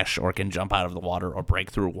dash or can jump out of the water or break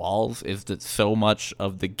through walls is that so much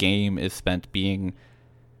of the game is spent being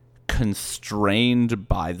constrained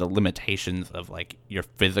by the limitations of like your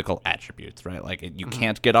physical attributes, right? Like you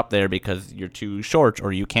can't get up there because you're too short,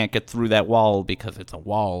 or you can't get through that wall because it's a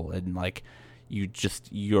wall, and like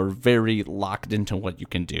you're very locked into what you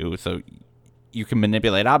can do. So you can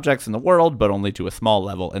manipulate objects in the world, but only to a small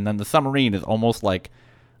level. And then the submarine is almost like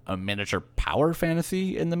a miniature power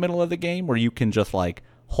fantasy in the middle of the game where you can just like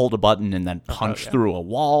hold a button and then punch through a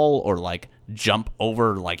wall or like jump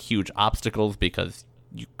over like huge obstacles because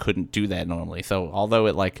you couldn't do that normally. So although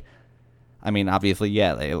it like, I mean, obviously,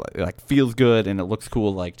 yeah, it like feels good and it looks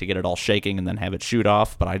cool, like to get it all shaking and then have it shoot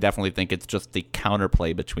off. But I definitely think it's just the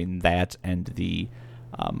counterplay between that and the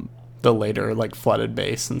later like flooded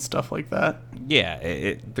base and stuff like that. Yeah,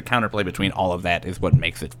 the counterplay between all of that is what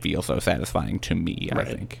makes it feel so satisfying to me. I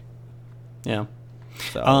think. Yeah.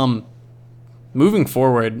 So. Moving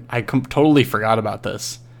forward, I totally forgot about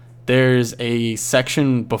this. There's a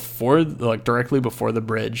section directly before the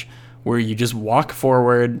bridge, where you just walk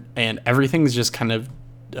forward and everything's just kind of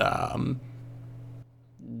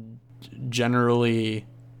generally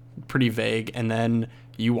pretty vague. And then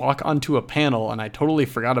you walk onto a panel, and I totally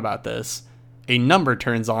forgot about this. A number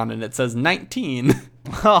turns on and it says 19.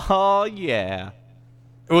 Oh, yeah.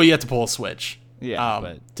 Well, you have to pull a switch.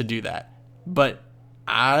 Yeah, to do that. But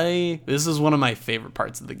this is one of my favorite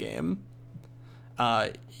parts of the game.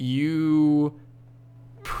 You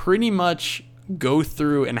pretty much go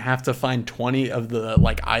through and have to find 20 of the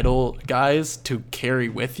like idle guys to carry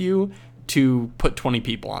with you to put 20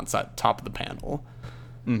 people on top of the panel.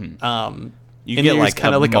 Mm-hmm. You get like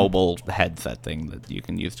kind of like mobile headset thing that you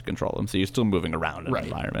can use to control them, so you're still moving around in the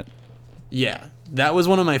environment. Yeah, that was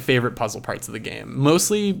one of my favorite puzzle parts of the game.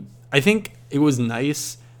 Mostly, I think it was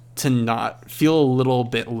nice to not feel a little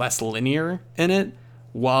bit less linear in it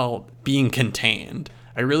while being contained.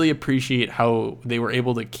 I really appreciate how they were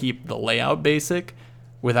able to keep the layout basic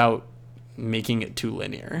without making it too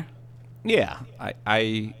linear. Yeah,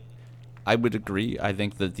 I would agree. I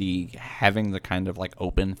think that having the kind of like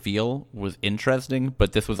open feel was interesting,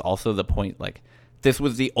 but this was also the point, like this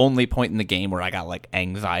was the only point in the game where I got like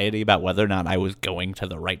anxiety about whether or not I was going to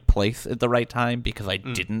the right place at the right time because I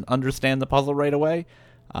didn't understand the puzzle right away.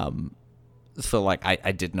 So like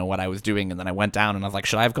I didn't know what I was doing, and then I went down and I was like,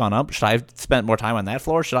 should I have gone up? Should I have spent more time on that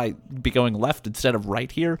floor? Should I be going left instead of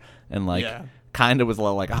right here? And like kind of was a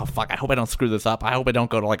little like, oh fuck, I hope I don't screw this up. I hope I don't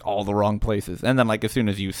go to like all the wrong places. And then like as soon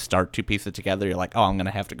as you start to piece it together, you're like, oh, I'm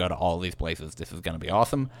gonna have to go to all these places. This is gonna be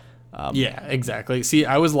awesome. Yeah, exactly. See,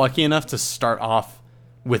 I was lucky enough to start off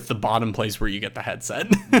with the bottom place where you get the headset.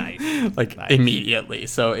 Nice. Immediately.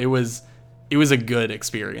 So it was a good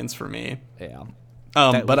experience for me. Yeah.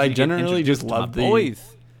 But I generally just love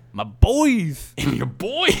my boys and your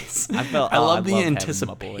boys. I love the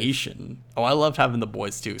anticipation. Oh, I loved having the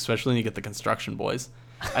boys too, especially when you get the construction boys.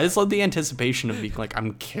 I just love the anticipation of being like,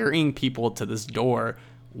 I'm carrying people to this door.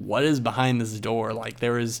 What is behind this door? Like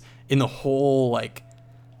there is in the whole like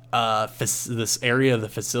this area of the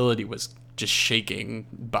facility was just shaking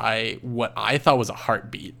by what I thought was a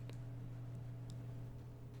heartbeat.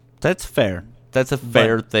 That's fair. That's a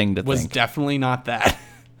fair thing to think. Was definitely not that.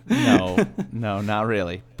 No, not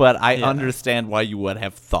really. But I understand why you would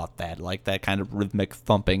have thought that. Like that kind of rhythmic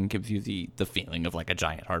thumping gives you the feeling of like a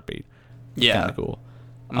giant heartbeat. It's kind of cool.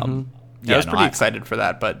 I was pretty excited for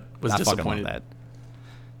that, but was disappointed. That.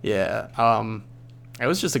 Yeah. It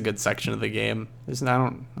was just a good section of the game. I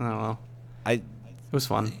don't know. It was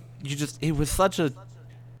fun. It was such a.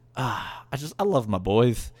 I love my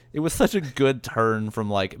boys. It was such a good turn from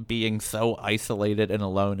like being so isolated and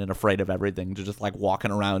alone and afraid of everything to just like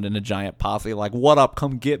walking around in a giant posse like, what up,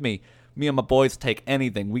 come get me. Me and my boys take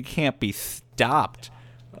anything. We can't be stopped.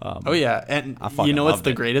 Oh yeah, and you know what's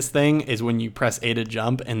the greatest thing is when you press A to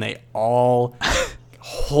jump and they all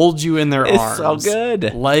hold you in their arms. It's so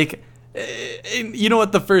good. Like, you know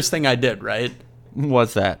what the first thing I did, right?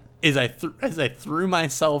 What's that? Is I threw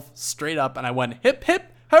myself straight up and I went hip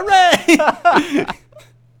hip hooray.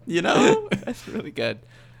 You know? That's really good.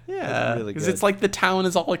 Yeah, because it's like the town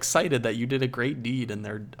is all excited that you did a great deed and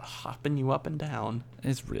they're hopping you up and down.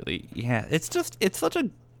 It's really, it's such a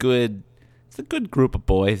good, it's a good group of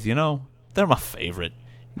boys, you know? They're my favorite.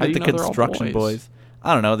 Like the construction boys.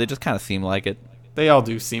 I don't know, they just kind of seem like it. They all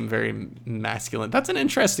do seem very masculine. That's an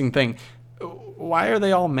interesting thing. Why are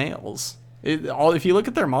they all males? If you look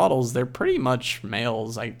at their models, they're pretty much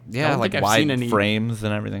males. I don't like think I've wide seen any frames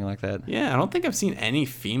and everything like that. Yeah, I don't think I've seen any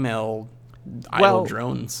female idle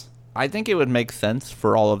drones. I think it would make sense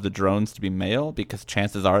for all of the drones to be male because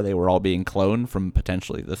chances are they were all being cloned from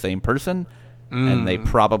potentially the same person, and they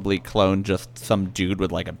probably cloned just some dude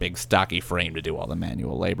with like a big stocky frame to do all the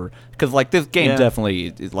manual labor. Because like this game definitely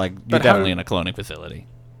is like you're definitely in a cloning facility.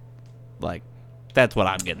 Like that's what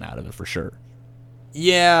I'm getting out of it for sure.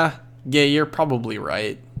 Yeah, you're probably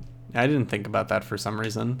right. I didn't think about that for some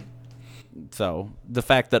reason. So the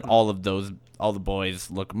fact that all the boys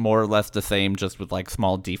look more or less the same, just with like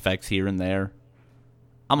small defects here and there,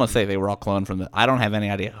 I'm gonna say they were all cloned from I don't have any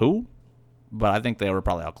idea who, but I think they were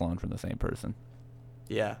probably all cloned from the same person.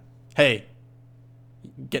 Yeah. Hey,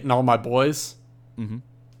 getting all my boys. Mm-hmm.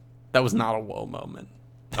 That was not a whoa moment.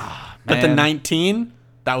 But the 19,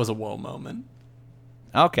 that was a whoa moment.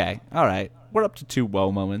 Okay, all right. We're up to 2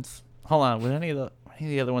 whoa moments. Hold on, were any of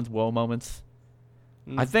the other ones whoa moments?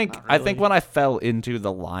 I think when I fell into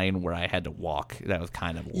the line where I had to walk, that was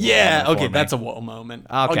kind of okay, that's a whoa moment.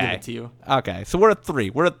 Okay. I'll give it to you. Okay, so we're at 3.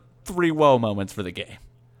 We're at 3 whoa moments for the game.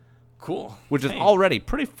 Cool. Which is already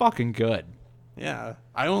pretty fucking good. Yeah.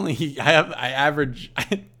 I average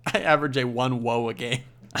a 1 whoa a game.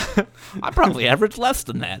 I probably average less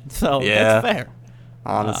than that, so that's fair.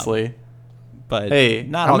 Honestly. But hey,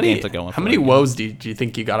 not all games are going for how many woes do you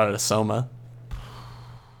think you got out of Soma?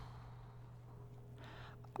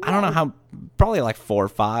 I don't know probably like 4 or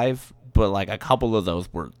 5, but like a couple of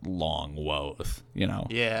those were long woes, you know?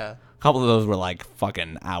 Yeah. couple of those were like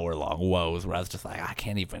fucking hour-long woes where I was just like, I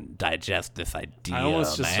can't even digest this idea. I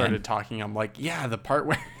almost just man. started talking. I'm like, yeah, the part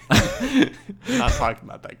where not talking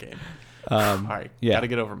about that game. All right, gotta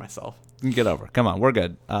get over myself. Get over. Come on, we're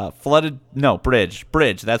good.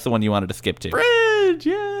 Bridge. That's the one you wanted to skip to. Bridge,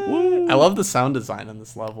 yeah. Woo. I love the sound design on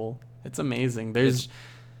this level. It's amazing. There's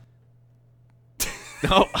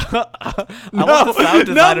No, I want the sound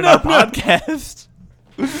design in our podcast.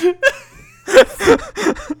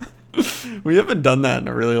 We haven't done that in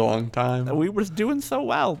a really long time. We were doing so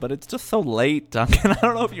well, but it's just so late, Duncan. I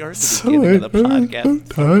don't know if you heard the beginning of the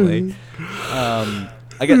podcast. So late.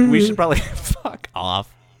 I guess we should probably fuck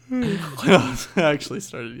off. I actually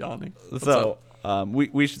started yawning. So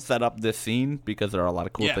we should set up this scene because there are a lot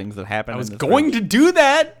of cool things that happen. I was going to do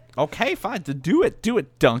that. Okay, fine. To do it,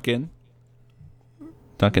 Duncan.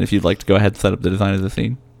 Duncan, if you'd like to go ahead and set up the design of the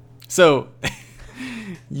scene. So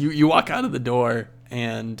you walk out of the door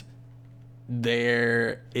and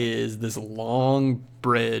there is this long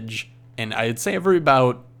bridge, and I'd say every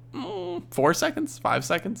about 4 seconds, 5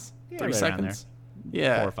 seconds, 3 right seconds.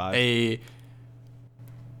 Yeah, 4 or 5.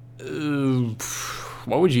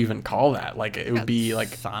 What would you even call that? Like it would be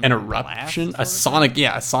like an eruption, a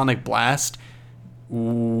sonic blast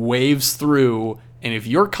waves through, and if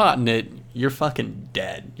you're caught in it, you're fucking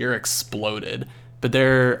dead. You're exploded. But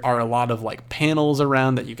there are a lot of like panels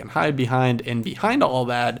around that you can hide behind, and behind all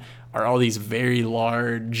that are all these very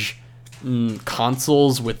large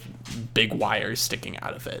consoles with big wires sticking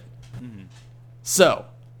out of it. Mm-hmm. So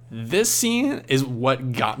this scene is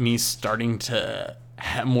what got me starting to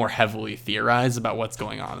more heavily theorize about what's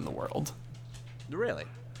going on in the world. Really?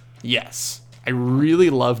 Yes. I really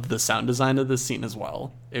loved the sound design of this scene as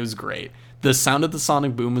well. It was great. The sound of the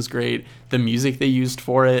sonic boom was great. The music they used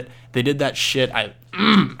for it, they did that shit. I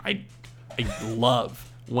love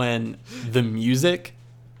when the music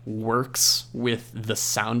works with the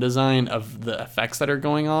sound design of the effects that are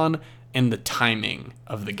going on and the timing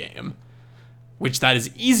of the game, which that is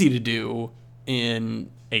easy to do in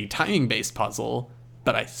a timing-based puzzle,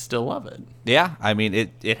 but I still love it. Yeah, I mean,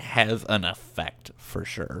 it has an effect for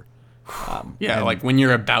sure. Like when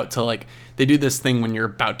you're about to they do this thing when you're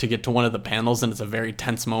about to get to one of the panels and it's a very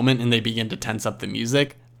tense moment and they begin to tense up the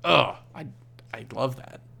music. Oh, I love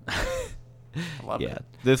that. I love it.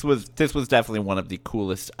 This was definitely one of the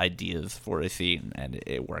coolest ideas for a scene, and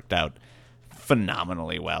it worked out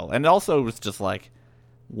phenomenally well. And also it was just like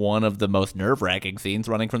one of the most nerve-wracking scenes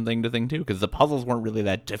running from thing to thing too, because the puzzles weren't really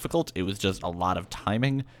that difficult. It was just a lot of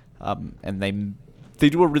timing, and they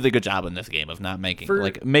do a really good job in this game of not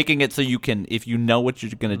making it so you can, if you know what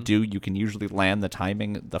you're going to do, you can usually land the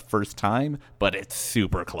timing the first time, but it's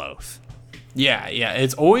super close. Yeah,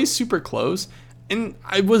 it's always super close. And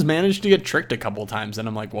I was managed to get tricked a couple times, and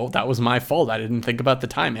I'm like, well, that was my fault. I didn't think about the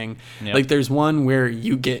timing. Yep. Like there's one where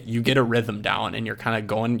you get a rhythm down, and you're kind of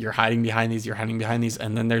going, you're hiding behind these,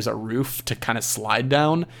 and then there's a roof to kind of slide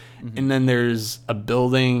down, and then there's a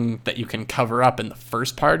building that you can cover up in the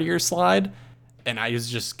first part of your slide. And I was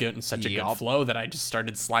just getting such a good flow that I just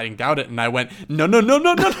started sliding down it, and I went, no.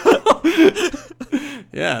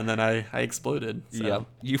 Yeah, and then I exploded. So. Yep.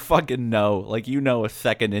 You fucking know. Like, a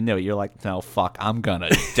second into it, you're like, no, fuck, I'm gonna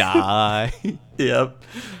die. Yep.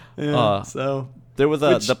 Yeah, so there was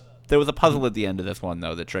a puzzle at the end of this one,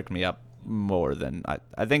 though, that tricked me up more than...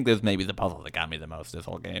 I think this may be the puzzle that got me the most this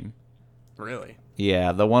whole game. Really?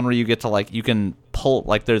 Yeah, the one where you get to, you can pull...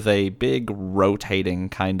 there's a big rotating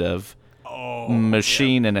kind of...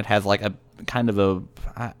 machine, and it has a kind of a,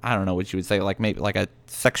 I don't know what you would say, maybe a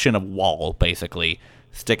section of wall basically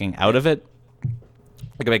sticking out of it,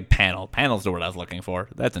 like a big panel's the word I was looking for.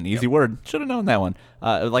 That's an easy word, should have known that one.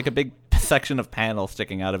 Like a big section of panel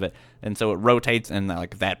sticking out of it, and so it rotates, and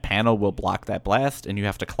that panel will block that blast, and you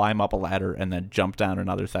have to climb up a ladder and then jump down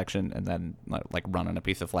another section and then run on a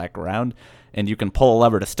piece of flat ground, and you can pull a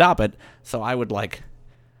lever to stop it. So I would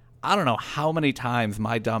I don't know how many times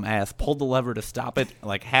my dumb ass pulled the lever to stop it,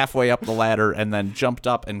 halfway up the ladder, and then jumped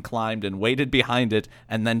up and climbed and waited behind it,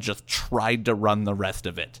 and then just tried to run the rest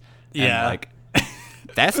of it. Yeah. And,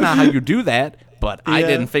 that's not how you do that, but I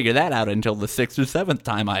didn't figure that out until the 6th or 7th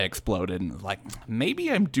time I exploded. And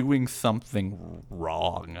maybe I'm doing something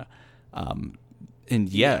wrong. And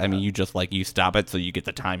I mean, you just you stop it so you get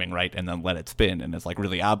the timing right and then let it spin, and it's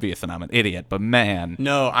really obvious, and I'm an idiot, but man.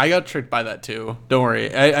 No, I got tricked by that too. Don't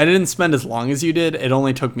worry. I didn't spend as long as you did. It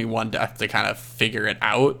only took me one death to kind of figure it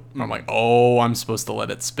out. I'm like, oh, I'm supposed to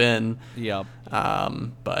let it spin. Yep.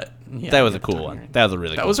 But yeah, that was a cool one. That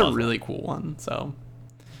was a really cool one. So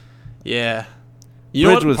yeah. You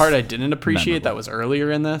know what part I didn't appreciate memorable. That was earlier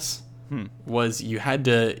in this? Was you had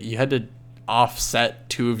to offset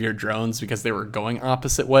 2 of your drones because they were going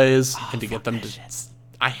opposite ways, and to get them to.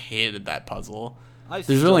 I hated that puzzle.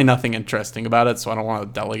 There's really nothing interesting about it, so I don't want to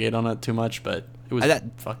delegate on it too much, but it was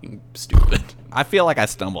fucking stupid. I feel like I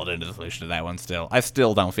stumbled into the solution to that one still. I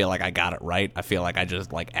still don't feel like I got it right. I feel like I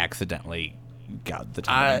just like accidentally got the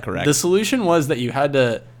timing correct. The solution was that you had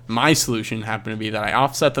to. My solution happened to be that I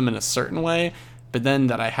offset them in a certain way, but then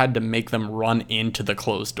that I had to make them run into the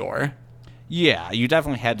closed door. Yeah, you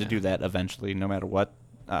definitely had to do that eventually, no matter what.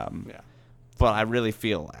 But I really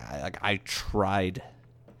feel like I tried.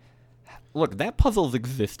 Look, that puzzle's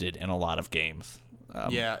existed in a lot of games.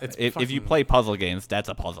 It's if you play puzzle games, that's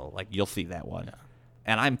a puzzle. Like, you'll see that one. Yeah.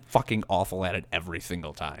 And I'm fucking awful at it every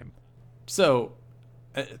single time. So,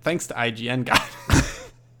 thanks to IGN,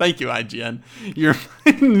 guys. Thank you, IGN. You're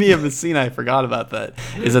reminding me of a scene I forgot about that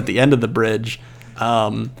is at the end of the bridge,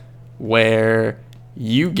 where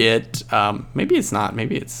you get maybe it's not,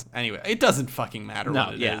 maybe it's anyway. It doesn't fucking matter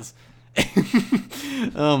what it is.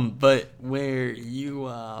 But where you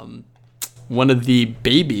one of the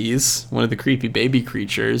babies, one of the creepy baby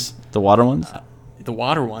creatures, the water ones,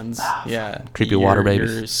 yeah, creepy water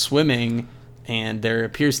babies. You're swimming, and there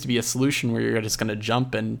appears to be a solution where you're just gonna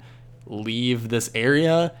jump and leave this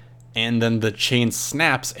area, and then the chain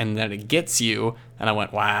snaps and then it gets you, and I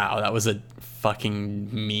went, wow, that was a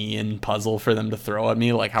fucking mean puzzle for them to throw at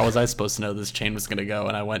me. Like, how was I supposed to know this chain was gonna go?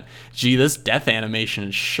 And I went, gee, this death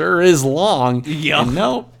animation sure is long. Yeah. And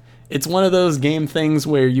nope, it's one of those game things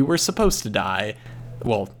where you were supposed to die.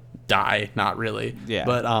 Well, die, not really. Yeah.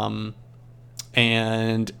 But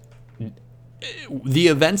and the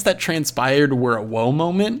events that transpired were a whoa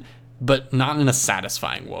moment, but not in a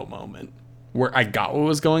satisfying whoa moment where I got what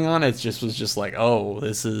was going on. It just was just like, oh,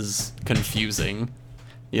 this is confusing,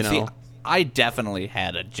 you know? See, I definitely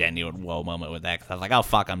had a genuine whoa moment with that, because I was like, oh,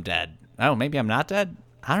 fuck, I'm dead. Oh, maybe I'm not dead?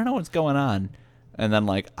 I don't know what's going on. And then,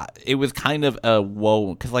 like, it was kind of a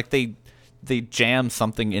whoa, because, like, they jam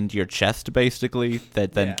something into your chest, basically,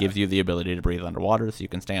 that then gives you the ability to breathe underwater, so you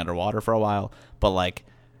can stay underwater for a while. But, like,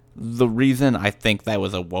 the reason I think that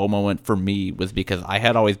was a whoa moment for me was because I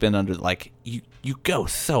had always been under, like, you go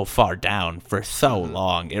so far down for so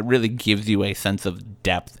long. It really gives you a sense of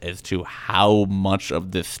depth as to how much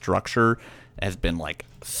of this structure has been, like,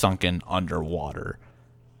 sunken underwater.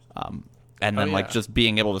 And then, like, just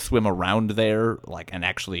being able to swim around there, like, and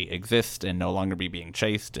actually exist and no longer be being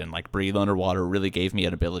chased and, like, breathe underwater really gave me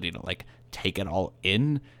an ability to, like, take it all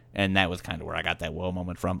in. And that was kind of where I got that whoa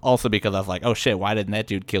moment from. Also because I was like, oh shit, why didn't that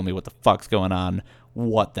dude kill me? What the fuck's going on?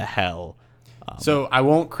 What the hell? So I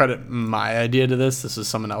won't credit my idea to this. This is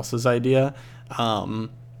someone else's idea.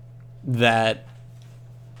 That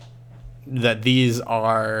these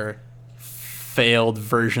are failed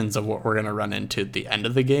versions of what we're going to run into at the end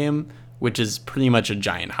of the game, which is pretty much a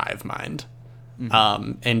giant hive mind.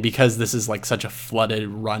 Mm-hmm. And because this is like such a flooded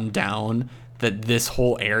rundown, that this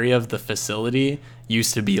whole area of the facility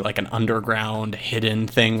used to be like an underground hidden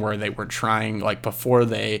thing where they were trying, like, before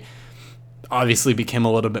they obviously became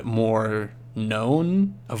a little bit more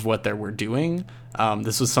known of what they were doing.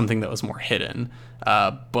 This was something that was more hidden,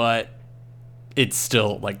 but it's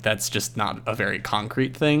still, like, that's just not a very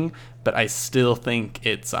concrete thing. But I still think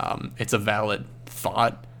it's a valid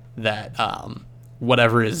thought that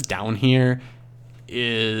whatever is down here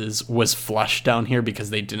was flushed down here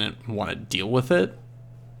because they didn't want to deal with it,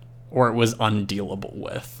 or it was undealable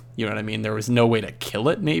with. You know what I mean? There was no way to kill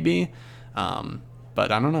it, maybe.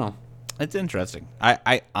 But I don't know. It's interesting.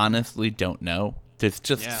 I honestly don't know. There's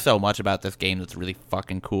just so much about this game that's really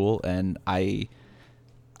fucking cool, and I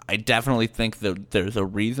definitely think that there's a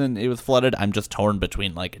reason it was flooded. I'm just torn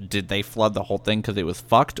between, like, did they flood the whole thing because it was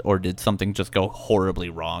fucked, or did something just go horribly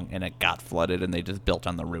wrong and it got flooded and they just built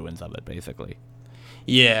on the ruins of it, basically?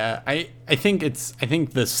 Yeah, I think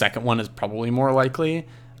the second one is probably more likely,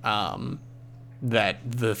 that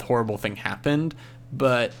the horrible thing happened,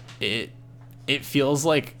 but it feels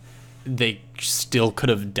like they still could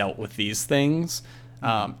have dealt with these things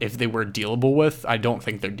if they were dealable with. I don't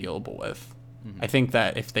think they're dealable with. Mm-hmm. I think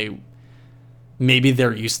that if maybe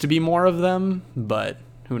there used to be more of them, but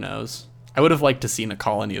who knows? I would have liked to seen a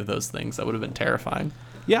colony of those things. That would have been terrifying.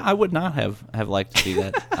 Yeah, I would not have liked to see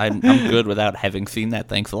that. I'm good without having seen that.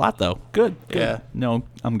 Thanks a lot, though. Good. Yeah. No,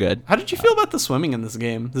 I'm good. How did you feel about the swimming in this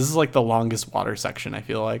game? This is like the longest water section, I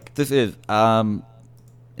feel like. This is.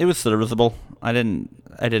 It was serviceable. I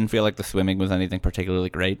didn't feel like the swimming was anything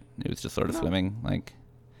particularly great. It was just sort of swimming. Like,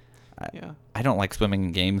 I don't like swimming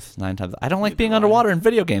in games 9 times. I don't like being underwater in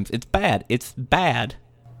video games. It's bad. It's bad.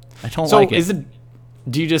 I don't like it.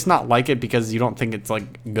 do you just not like it because you don't think it's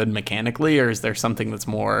like good mechanically, or is there something that's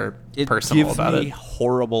more personal about it? It gives me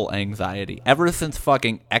horrible anxiety. Ever since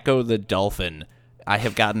fucking Echo the Dolphin, I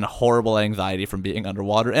have gotten horrible anxiety from being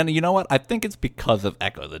underwater. And you know what? I think it's because of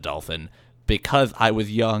Echo the Dolphin. Because I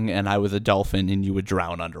was young and I was a dolphin and you would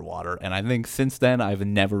drown underwater. And I think since then I've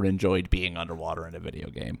never enjoyed being underwater in a video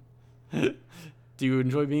game. Do you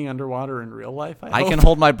enjoy being underwater in real life? I can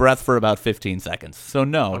hold my breath for about 15 seconds. So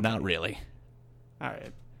no, Okay. not really. All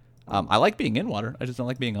right. I like being in water. I just don't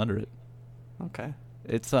like being under it. Okay.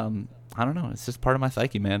 It's I don't know. It's just part of my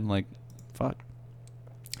psyche, man. Like, fuck.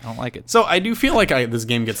 I don't like it. So I do feel like this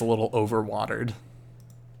game gets a little overwatered.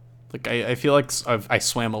 Like I feel like I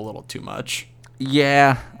swam a little too much.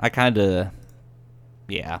 Yeah, I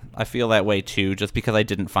feel that way too, just because I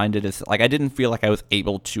didn't find it as, like, I didn't feel like I was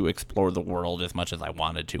able to explore the world as much as I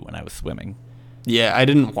wanted to when I was swimming. Yeah, I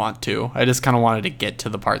didn't want to. I just kind of wanted to get to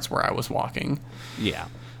the parts where I was walking. Yeah.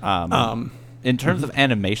 In terms of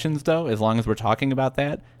animations, though, as long as we're talking about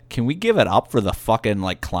that, can we give it up for the fucking,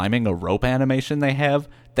 like, climbing a rope animation they have?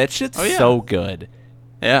 That shit's so good.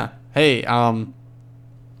 Yeah. Hey,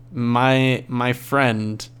 my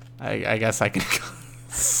friend, I guess I can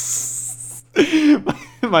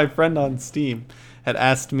my friend on Steam had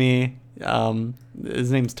asked me,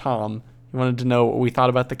 his name's Tom, he wanted to know what we thought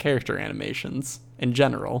about the character animations in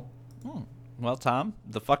general. Well, Tom,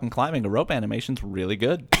 the fucking climbing a rope animation's really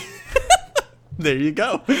good. There you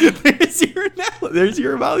go. There's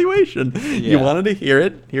your evaluation. Yeah. You wanted to hear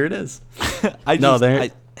it. Here it is.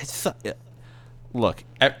 Look,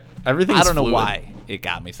 Everything's I don't know fluid. why it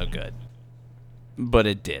got me so good, but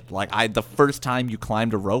it did. Like, the first time you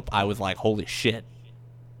climbed a rope, I was like, holy shit,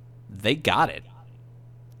 they got it.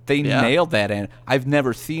 They nailed that. And I've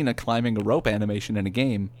never seen a climbing a rope animation in a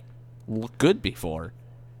game look good before.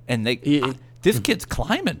 And this kid's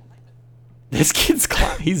climbing. This kid's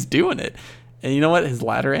he's doing it. And you know what? His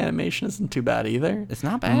ladder animation isn't too bad either. It's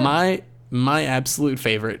not bad. My absolute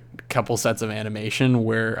favorite couple sets of animation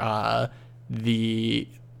were the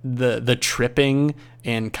tripping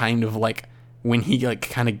and kind of like when he like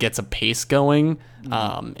kind of gets a pace going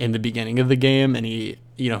in the beginning of the game, and he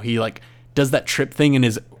like does that trip thing and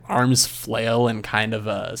his arms flail in kind of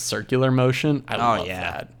a circular motion. I love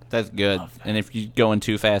that. That's good. And if you go in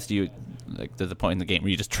too fast, there's a point in the game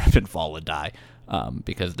where you just trip and fall and die,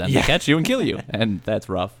 because then they catch you and kill you, and that's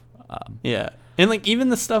rough. Yeah. And like even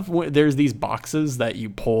the stuff there's these boxes that you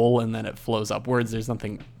pull and then it flows upwards. There's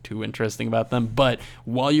nothing too interesting about them, but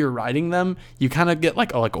while you're riding them, you kind of get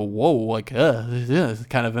like a whoa, like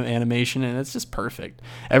kind of an animation, and it's just perfect.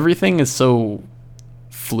 Everything is so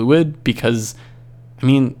fluid because, I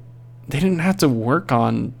mean, they didn't have to work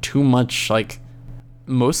on too much. Like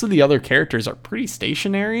most of the other characters are pretty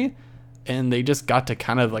stationary, and they just got to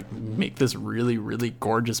kind of like make this really, really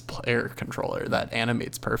gorgeous player controller that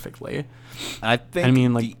animates perfectly. I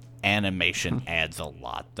think the animation adds a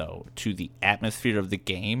lot, though, to the atmosphere of the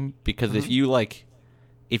game, because if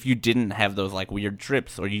you didn't have those like weird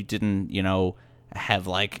trips, or you didn't, have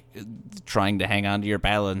like trying to hang on to your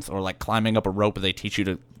balance, or like climbing up a rope, they teach you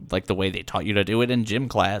to, like, the way they taught you to do it in gym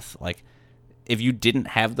class, like, if you didn't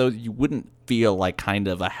have those, you wouldn't feel like kind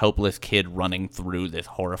of a helpless kid running through this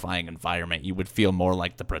horrifying environment. You would feel more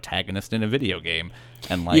like the protagonist in a video game.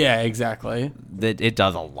 And like, yeah, exactly. It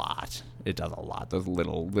does a lot. It does a lot. Those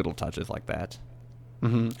little touches like that.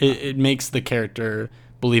 Mm-hmm. It makes the character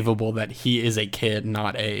believable that he is a kid,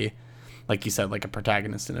 not a, like you said, like a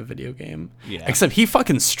protagonist in a video game. Yeah. Except he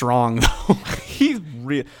fucking strong though. He's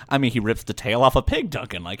real. I mean, he rips the tail off a pig,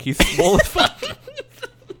 Duncan. Like, he's swole as fuck.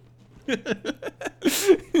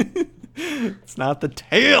 It's not the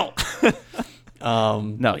tail.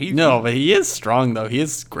 But he is strong though. He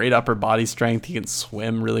has great upper body strength. He can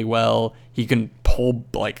swim really well. He can pull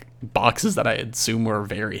like boxes that I assume were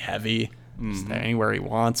very heavy just anywhere he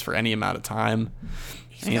wants for any amount of time.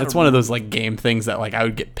 It's one of those like game things that like I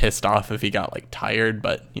would get pissed off if he got like tired,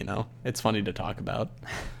 but it's funny to talk about.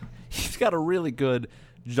 He's got a really good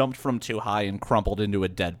jumped from too high and crumpled into a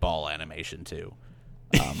dead ball animation too.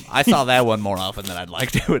 I saw that one more often than I'd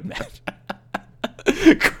like to admit.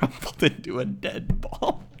 Crumpled into a dead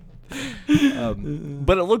ball.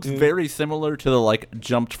 But it looks very similar to the like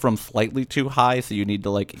jumped from slightly too high, so you need to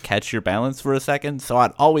like catch your balance for a second. So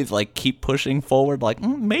I'd always like keep pushing forward, like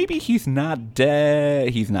maybe he's not dead,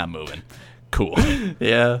 he's not moving. Cool.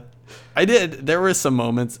 Yeah, I did. There were some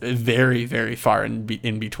moments very, very far in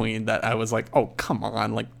between that I was like, oh come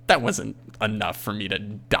on, like that wasn't enough for me to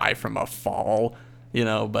die from a fall.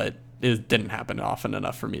 But it didn't happen often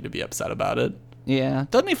enough for me to be upset about it. Yeah.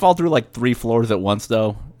 Doesn't he fall through like 3 floors at once,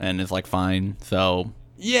 though, and is like fine? So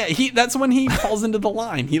Yeah, that's when he falls into the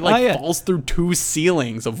line. He falls through 2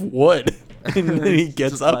 ceilings of wood, and then he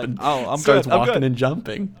gets up and starts walking and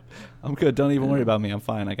jumping. I'm good. Don't even worry about me. I'm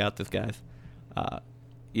fine. I got this, guys.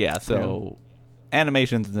 So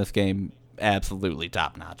animations in this game absolutely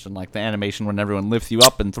top notch, and like the animation when everyone lifts you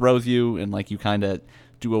up and throws you, and like you kind of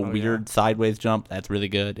do a weird sideways jump. That's really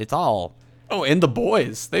good. It's all. Oh, and the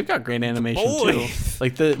boys, they've got great animation too.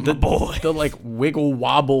 Like the like wiggle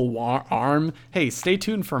wobble arm. Hey, stay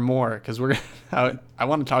tuned for more because I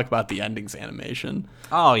want to talk about the endings animation.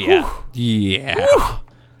 Oh yeah, Whew. yeah. Whew.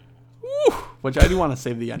 Whew. Which I do want to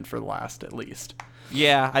save the end for last at least.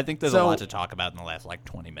 Yeah, I think there's a lot to talk about in the last like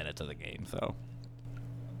 20 minutes of the game. So,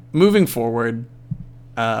 moving forward,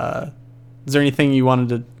 is there anything you wanted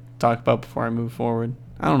to talk about before I move forward?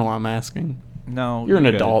 I don't know why I'm asking. No, you're an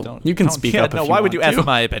adult. You can speak up. No, why would you ask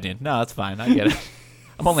my opinion? No, that's fine. I get it.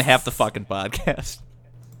 I'm only half the fucking podcast.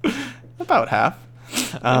 About half.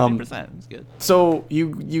 50%. That's good. So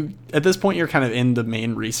you at this point you're kind of in the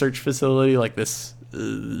main research facility, like this.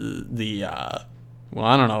 Well,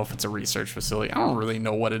 I don't know if it's a research facility. I don't really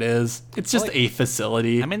know what it is. It's just a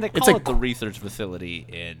facility. I mean, they call it the research facility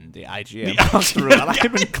in the IGN walkthrough, and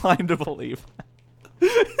I'm inclined to believe.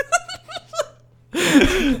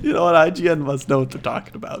 You know what? IGN must know what they're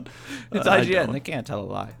talking about. It's IGN. They can't tell a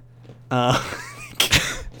lie.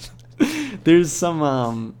 There's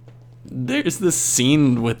some. There's this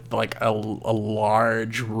scene with like a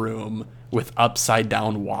large room with upside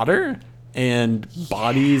down water and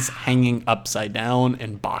bodies hanging upside down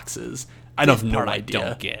in boxes. I have no idea. I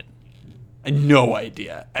don't get. No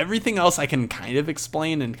idea. Everything else I can kind of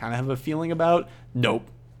explain and kind of have a feeling about. Nope.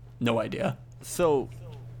 No idea. So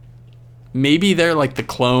maybe they're like the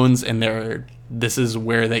clones and this is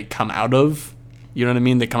where they come out of. You know what I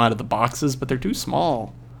mean? They come out of the boxes, but they're too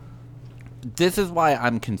small. This is why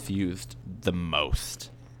I'm confused the most.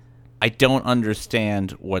 I don't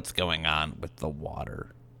understand what's going on with the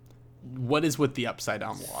water. What is with the upside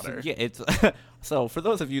down water? Yeah, it's so for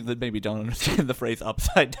those of you that maybe don't understand the phrase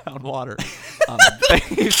upside down water,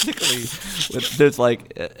 basically there's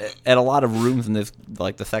like at a lot of rooms in this,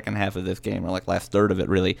 like the second half of this game, or like last third of it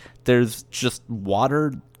really, there's just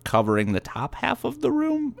water covering the top half of the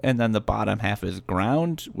room, and then the bottom half is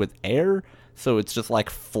ground with air, so it's just like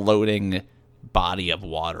floating body of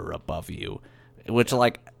water above you, which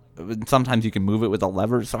like sometimes you can move it with a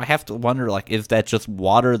lever, so I have to wonder, like, is that just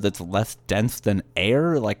water that's less dense than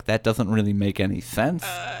air? Like, that doesn't really make any sense.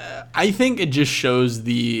 I think it just shows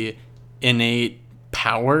the innate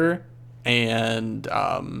power and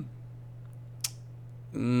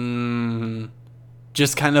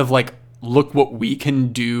just kind of like, look what we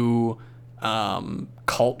can do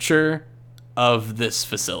culture of this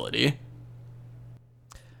facility.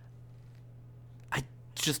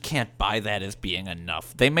 Just can't buy that as being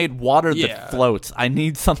enough. They made water that floats. I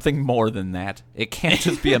need something more than that. It can't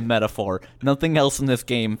just be a metaphor. Nothing else in this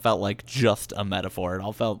game felt like just a metaphor. It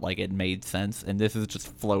all felt like it made sense, and this is just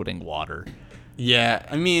floating water. Yeah,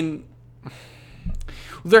 I mean,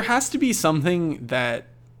 there has to be something that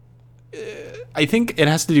I think it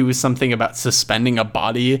has to do with something about suspending a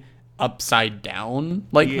body upside down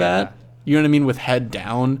like that. You know what I mean? With head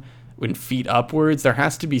down and feet upwards. There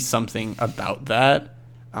has to be something about that.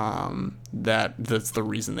 That's the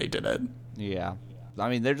reason they did it. Yeah. I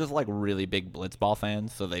mean, they're just like really big Blitzball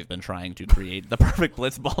fans, so they've been trying to create the perfect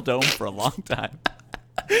Blitzball dome for a long time.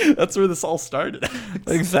 That's where this all started.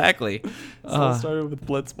 Exactly. This all started with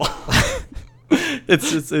Blitzball.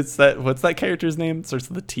 It's that, what's that character's name? It starts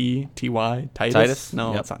with a T, T-Y, Titus?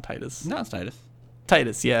 No, It's not Titus. No, it's Titus.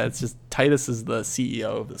 Titus, yeah. It's just Titus is the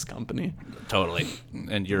CEO of this company. Totally.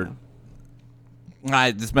 And you're...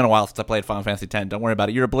 it's been a while since I played Final Fantasy X. Don't worry about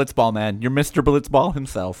it. You're a Blitzball man. You're Mr. Blitzball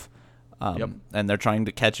himself. And they're trying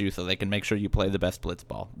to catch you so they can make sure you play the best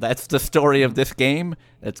Blitzball. That's the story of this game.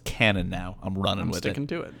 It's canon now. I'm running with it. I'm sticking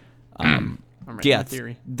to it. Yeah,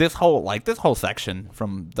 this whole section,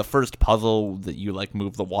 from the first puzzle that you like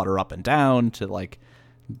move the water up and down to like,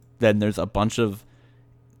 then there's a bunch of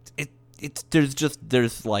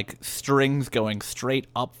there's like strings going straight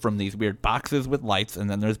up from these weird boxes with lights,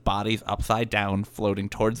 and then there's bodies upside down floating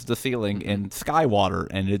towards the ceiling in sky water,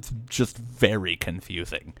 and it's just very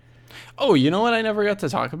confusing. Oh, you know what I never got to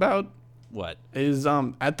talk about? What? Is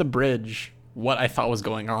at the bridge what I thought was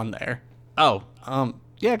going on there. Oh.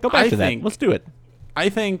 Yeah, go back to that. Let's do it. I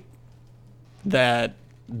think that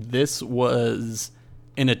this was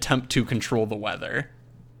an attempt to control the weather,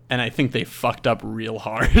 and I think they fucked up real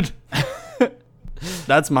hard.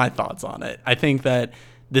 That's my thoughts on it. I think that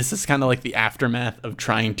this is kind of like the aftermath of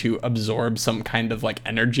trying to absorb some kind of like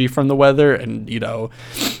energy from the weather and,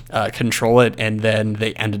 control it. And then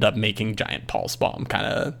they ended up making giant pulse bomb kind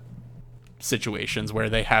of situations where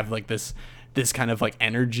they have like this kind of like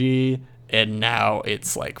energy, and now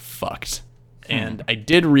it's like fucked. And I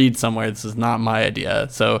did read somewhere, this is not my idea,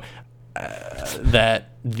 so that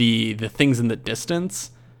the things in the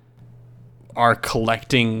distance are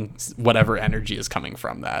collecting whatever energy is coming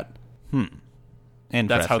from that. And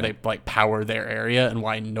that's how they like power their area, and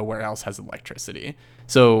why nowhere else has electricity.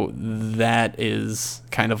 So that is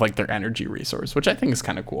kind of like their energy resource, which I think is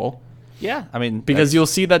kind of cool. Yeah, I mean, because you'll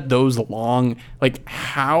see that those long, like,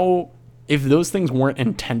 how, if those things weren't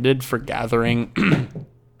intended for gathering,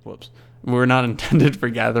 were not intended for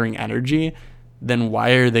gathering energy, then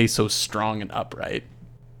why are they so strong and upright?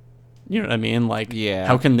 You know what I mean? Like,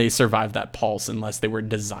 how can they survive that pulse unless they were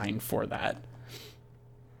designed for that?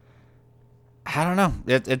 I don't know.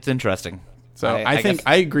 It's interesting. So I think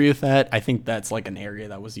I agree with that. I think that's like an area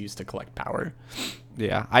that was used to collect power.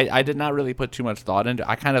 Yeah, I did not really put too much thought into it.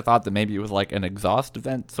 I kind of thought that maybe it was like an exhaust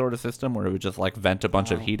vent sort of system where it would just like vent a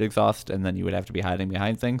bunch of heat exhaust, and then you would have to be hiding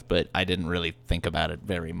behind things, but I didn't really think about it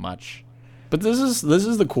very much. But this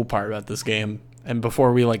is the cool part about this game, and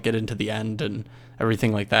before we like get into the end and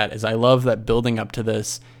everything like that, is I love that building up to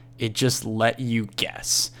this, it just let you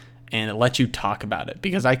guess and it let you talk about it,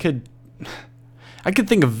 because I could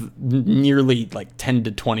think of nearly like 10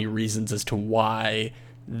 to 20 reasons as to why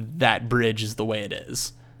that bridge is the way it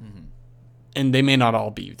is. And they may not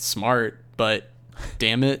all be smart, but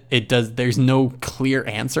damn it, there's no clear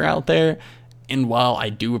answer out there. And while I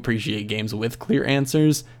do appreciate games with clear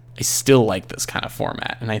answers, I still like this kind of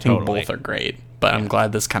format, and I think both are great, but I'm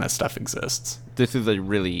glad this kind of stuff exists. This is a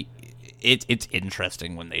really, it's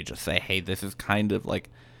interesting when they just say, hey, this is kind of like,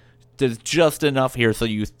 there's just enough here so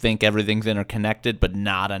you think everything's interconnected, but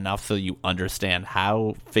not enough so you understand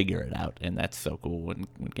how. Figure it out. And that's so cool when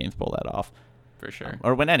games pull that off. For sure.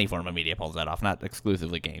 Or when any form of media pulls that off. Not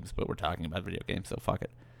exclusively games, but we're talking about video games, so fuck it.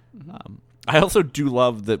 I also do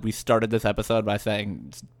love that we started this episode by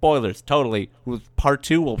saying, spoilers, totally. With part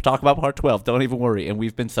 2, we'll talk about part 12. Don't even worry. And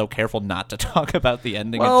we've been so careful not to talk about the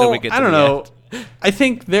ending until we get to the end. I don't know. I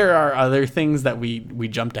think there are other things that we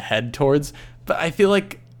jumped ahead towards, but I feel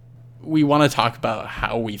like we want to talk about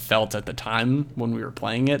how we felt at the time when we were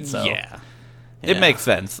playing it. So yeah. It makes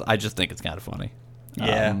sense. I just think it's kind of funny.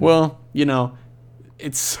 Yeah.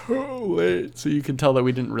 It's so late, so you can tell that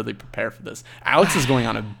we didn't really prepare for this. Alex is going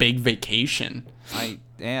on a big vacation. I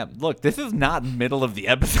am. Look, this is not middle of the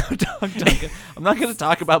episode, dog. I'm not going to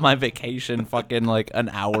talk about my vacation fucking like an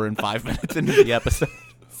hour and 5 minutes into the episode.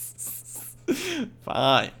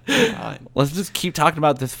 Fine. Let's just keep talking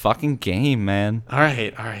about this fucking game, man. All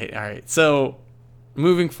right. So,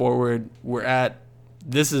 moving forward,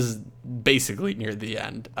 this is basically near the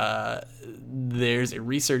end. There's a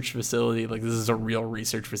research facility. Like, this is a real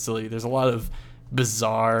research facility. There's a lot of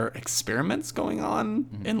bizarre experiments going on.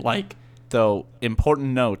 And, like... So, important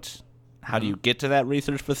note. How do you get to that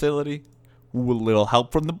research facility? Ooh, a little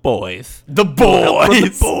help from the boys. The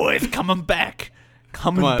boys! Coming back.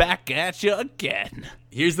 Coming back at you again.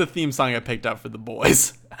 Here's the theme song I picked out for the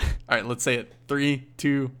boys. All right, let's say it. 3,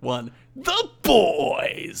 2, 1. The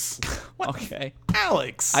boys. Okay.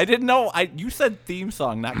 Alex. I didn't know. You said theme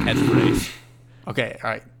song, not catchphrase. Okay, all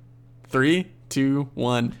right. 3, 2,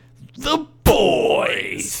 1. The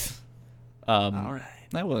boys. All right.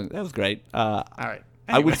 That was great. All right. Anyways.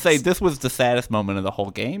 I would say this was the saddest moment of the whole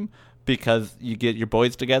game, because you get your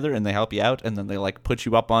boys together and they help you out, and then they like put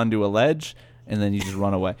you up onto a ledge, and then you just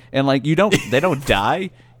run away. And like they don't die.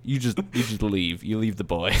 You just leave. You leave the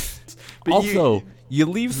boys. But also, you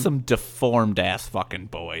leave some deformed ass fucking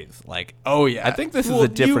boys. Like, oh yeah, I think this is a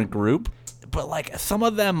different group, but like some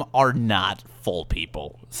of them are not full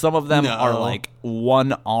people. Some of them are like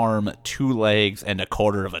 1 arm, 2 legs, and a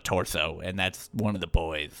quarter of a torso, and that's one of the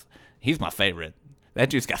boys. He's my favorite. That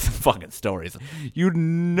dude's got some fucking stories. You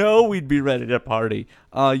know we'd be ready to party.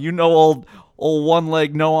 Old 1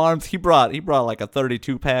 leg, no arms. He brought like a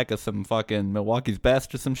 32 pack of some fucking Milwaukee's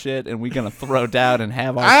Best or some shit, and we're gonna throw down and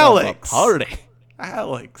have ourselves a party.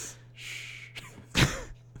 Alex,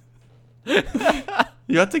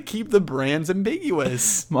 you have to keep the brands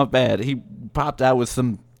ambiguous. My bad. He popped out with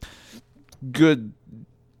some good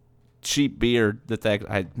cheap beer.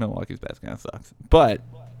 Milwaukee's Best kind of sucks, but.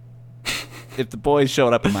 If the boys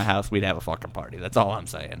showed up in my house, we'd have a fucking party. That's all I'm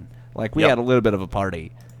saying. Like, we had a little bit of a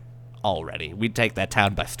party already. We'd take that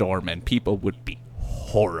town by storm, and people would be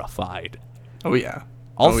horrified. Oh, yeah.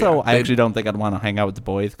 Also, I actually don't think I'd want to hang out with the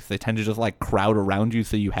boys, because they tend to just, like, crowd around you,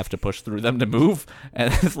 so you have to push through them to move.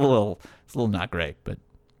 And it's a little not great, but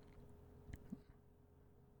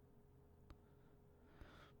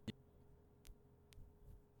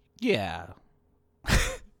Yeah.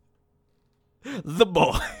 The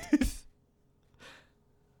boys.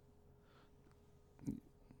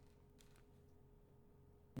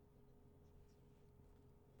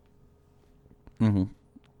 Mm-hmm.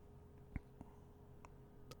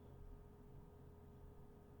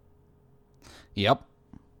 Yep.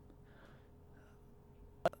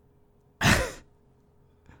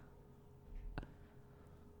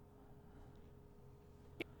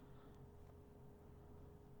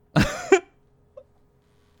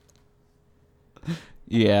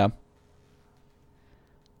 Yeah.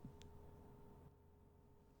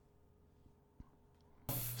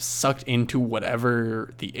 Sucked into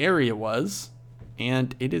whatever the area was,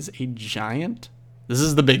 and it is a giant. This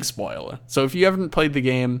is the big spoiler. So if you haven't played the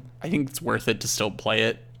game, I think it's worth it to still play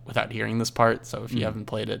it without hearing this part. So if you haven't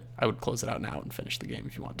played it, I would close it out now and finish the game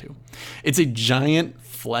if you want to. It's a giant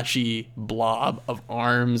fleshy blob of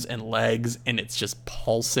arms and legs, and it's just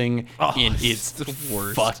pulsing, and it's the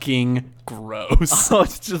worst. fucking gross. Oh,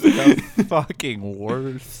 it's just the fucking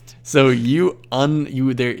worst. So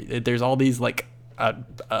there's all these like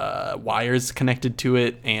wires connected to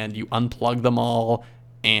it, and you unplug them all,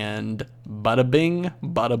 and bada bing,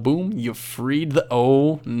 bada boom, you freed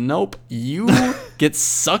you get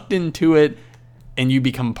sucked into it, and you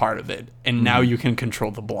become part of it, and now you can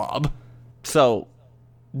control the blob. So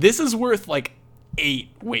this is worth like 8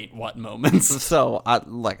 wait what moments. So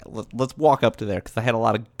let's walk up to there, because I had a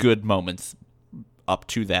lot of good moments up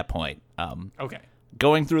to that point. Okay.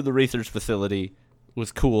 Going through the research facility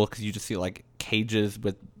was cool, because you just see like cages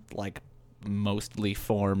with like mostly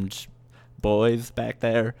formed boys back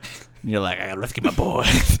there, and you're like, I gotta rescue my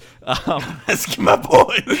boys. Rescue my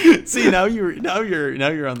boy. See, now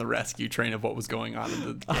you're on the rescue train of what was going on in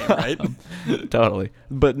the game, right? Totally.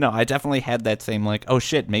 But no, I definitely had that same like, oh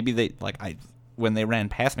shit, maybe they when they ran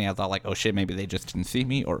past me, I thought like, oh shit, maybe they just didn't see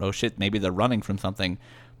me, or oh shit, maybe they're running from something,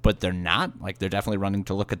 but they're not. Like, they're definitely running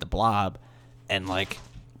to look at the blob, and like,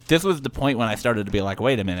 this was the point when I started to be like,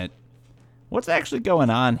 wait a minute, what's actually going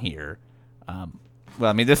on here? Well,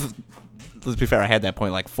 I mean, let's be fair, I had that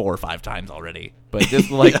point like 4 or 5 times already. But just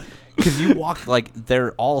like, because you walk, like,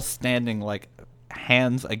 they're all standing like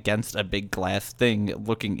hands against a big glass thing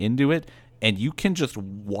looking into it, and you can just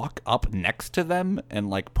walk up next to them and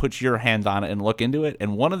like put your hands on it and look into it,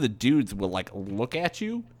 and one of the dudes will like look at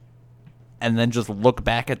you and then just look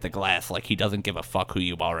back at the glass like he doesn't give a fuck who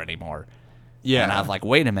you are anymore. Yeah. And I was like,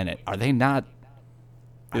 wait a minute, are they not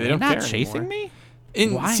chasing me?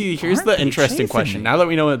 And see, here's the interesting question. Now that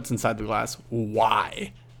we know what's inside the glass,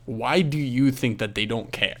 why? Why do you think that they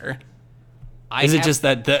don't care? Is it just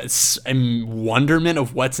that the wonderment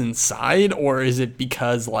of what's inside, or is it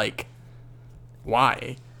because, like,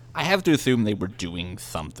 why? I have to assume they were doing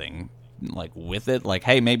something, like, with it. Like,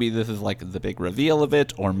 hey, maybe this is, like, the big reveal of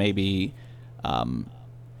it, or maybe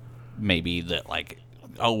that, like,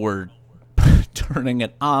 oh, we're turning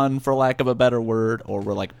it on, for lack of a better word, or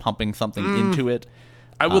we're, like, pumping something into it.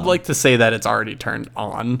 I would like to say that it's already turned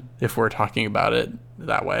on, if we're talking about it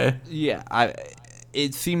that way. Yeah,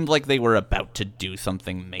 it seemed like they were about to do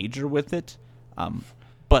something major with it,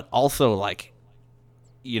 but also, like,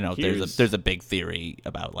 you know, there's a big theory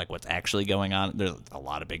about like what's actually going on. There's a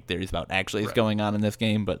lot of big theories about actually what's going on in this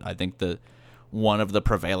game, but I think one of the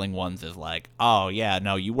prevailing ones is like, oh yeah,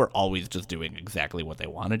 no, you were always just doing exactly what they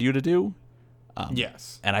wanted you to do.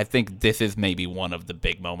 Yes. And I think this is maybe one of the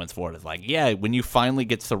big moments for it. Is like, yeah, when you finally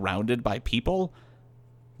get surrounded by people,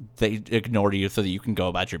 they ignore you so that you can go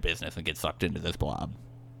about your business and get sucked into this blob.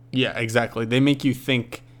 Yeah, exactly. They make you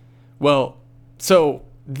think, well, so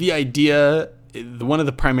the idea, one of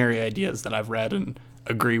the primary ideas that I've read and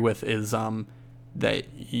agree with is that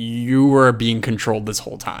you were being controlled this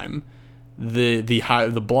whole time.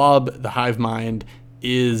 The blob, the hive mind,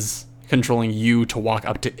 is controlling you to walk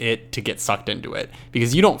up to it to get sucked into it,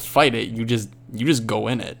 because you don't fight it, you just go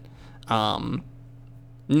in it.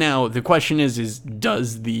 Now the question is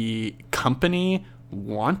does the company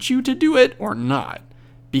want you to do it or not?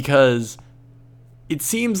 Because it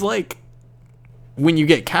seems like when you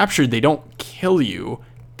get captured, they don't kill you,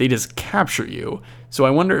 they just capture you. So I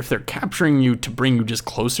wonder if they're capturing you to bring you just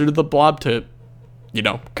closer to the blob to, you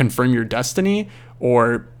know, confirm your destiny,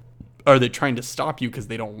 or are they trying to stop you because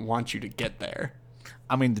they don't want you to get there?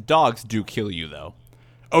 I mean, the dogs do kill you, though.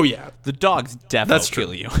 Oh, yeah. The dogs definitely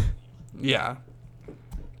kill you. Yeah.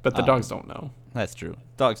 But the dogs don't know. That's true.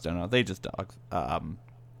 Dogs don't know. They just dogs. I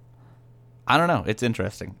don't know. It's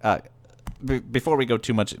interesting. Before we go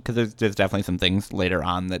too much, because there's definitely some things later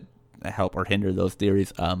on that help or hinder those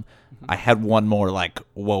theories. I had one more, like,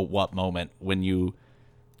 whoa, what moment when you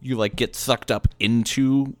like, get sucked up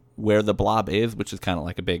into where the blob is, which is kind of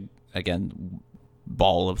like a big, again,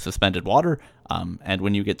 ball of suspended water. And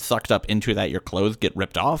when you get sucked up into that, your clothes get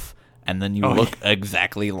ripped off, and then you look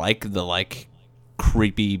exactly like the like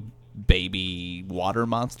creepy baby water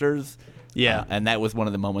monsters. Yeah. And that was one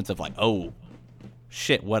of the moments of like, oh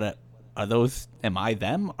shit, are those? Am I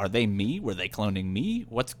them? Are they me? Were they cloning me?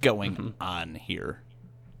 What's going on here?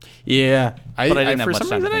 Yeah, But I didn't have for much some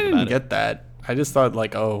time to reason I think didn't about get that. I just thought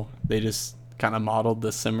like, oh, they just kind of modeled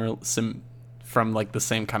the from like the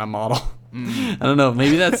same kind of model. I don't know.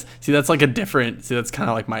 Maybe that's like a different. See, that's kind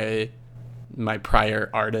of like my prior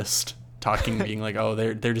artist talking, being like, oh,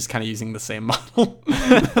 they're just kind of using the same model.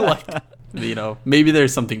 Like, you know, maybe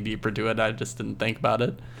there's something deeper to it. I just didn't think about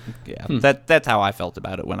it. Yeah, that's how I felt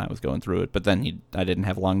about it when I was going through it. But then I didn't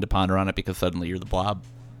have long to ponder on it because suddenly you're the blob.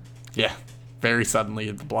 Yeah, very suddenly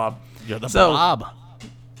the blob. You're the blob.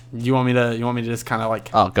 You want me to just kind of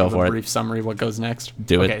like I'll go give for a it. brief summary of what goes next?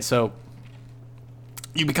 Do it. Okay, so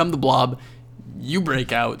you become the blob. You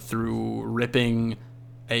break out through ripping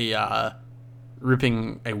a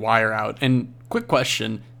wire out. And quick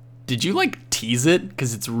question, did you like tease it?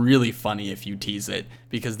 Because it's really funny if you tease it,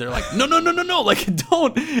 because they're like, no, like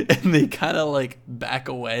don't, and they kind of like back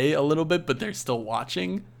away a little bit, but they're still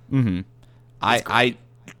watching. I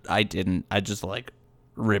didn't. I just like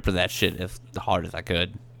ripped that shit as hard as I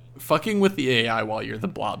could. Fucking with the AI while you're the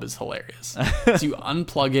blob is hilarious. So you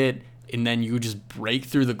unplug it, and then you just break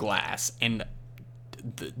through the glass, and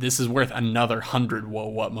this is worth another 100 whoa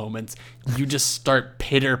what moments. You just start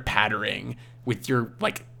pitter pattering with your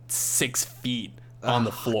like 6 feet on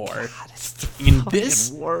the floor. God, it's the And fucking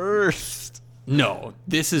this worst. No,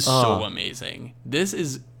 this is so amazing. This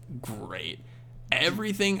is great.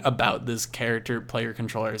 Everything about this character player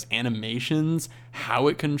controller's animations, how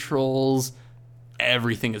it controls,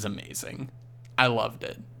 everything is amazing. I loved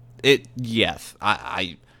it. Yes,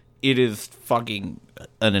 it is fucking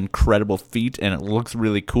an incredible feat, and it looks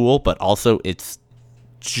really cool, but also it's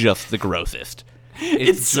just the grossest.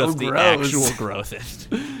 It's so just the gross. actual grossest.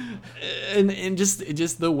 And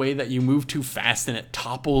just the way that you move too fast and it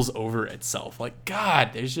topples over itself. Like,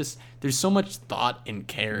 God, there's so much thought and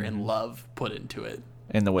care and love put into it.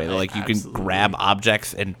 In the way that like you can grab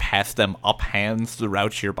objects and pass them up hands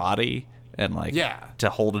throughout your body, and like to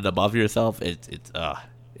hold it above yourself. It's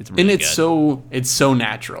really And it's good. it's so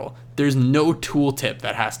natural. There's no tooltip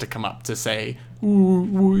that has to come up to say,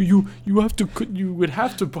 ooh, you would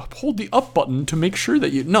have to hold the up button to make sure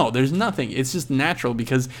that you. No, there's nothing. It's just natural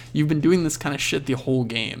because you've been doing this kind of shit the whole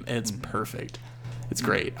game, and it's perfect. It's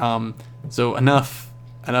great. So enough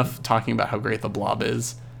talking about how great the blob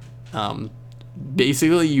is.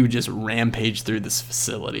 Basically, you just rampage through this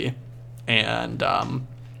facility, and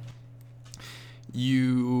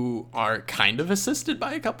you are kind of assisted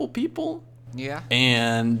by a couple people. Yeah.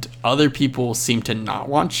 And other people seem to not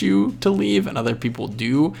want you to leave, and other people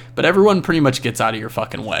do, but everyone pretty much gets out of your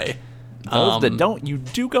fucking way. Those that don't, you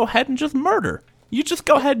do go ahead and just murder. You just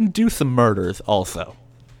go ahead and do some murders also.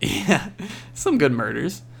 Yeah, some good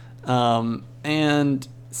murders. And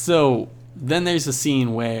so then there's a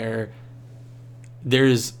scene where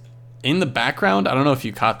there's, in the background, I don't know if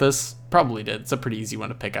you caught this, probably did, it's a pretty easy one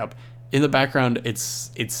to pick up. In the background,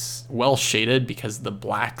 it's well shaded because the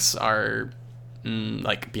blacks are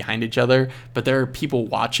like behind each other, but there are people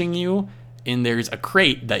watching you, and there's a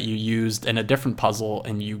crate that you used in a different puzzle,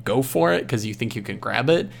 and you go for it because you think you can grab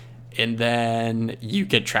it, and then you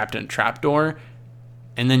get trapped in a trapdoor,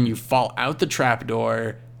 and then you fall out the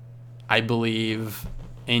trapdoor, I believe,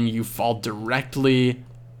 and you fall directly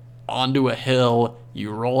onto a hill. You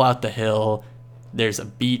roll out the hill. There's a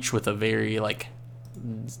beach with a very like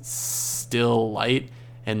still light,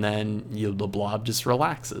 and then the blob just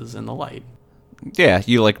relaxes in the light. Yeah,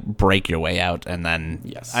 you like break your way out, and then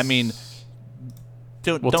Yes. I mean,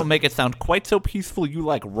 don't make it sound quite so peaceful. You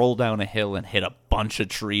like roll down a hill and hit a bunch of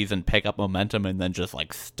trees and pick up momentum, and then just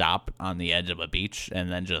like stop on the edge of a beach,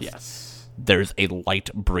 and then just there's a light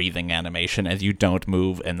breathing animation as you don't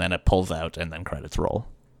move, and then it pulls out, and then credits roll.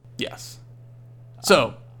 Yes.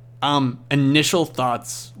 So, initial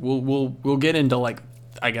thoughts. We'll get into like,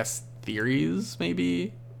 I guess, theories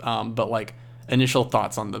maybe, but like initial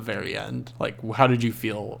thoughts on the very end. Like, how did you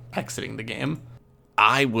feel exiting the game?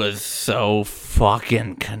 I was so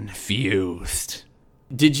fucking confused.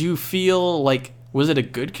 Did you feel like, was it a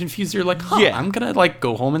good confused? You're like, Yeah. I'm gonna like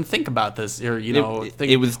go home and think about this, or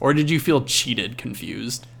it was, or did you feel cheated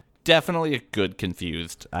confused? Definitely a good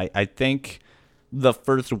confused. I think the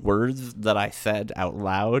first words that I said out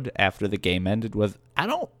loud after the game ended was, I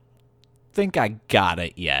don't think I got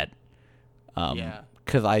it yet.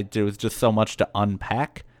 Because there was just so much to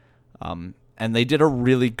unpack. And they did a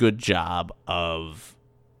really good job of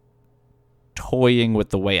toying with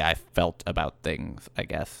the way I felt about things, I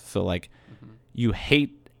guess. So, like, you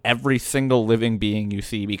hate every single living being you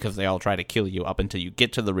see because they all try to kill you up until you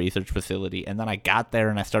get to the research facility. And then I got there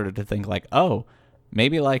and I started to think, like, oh,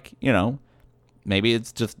 maybe, like, you know, maybe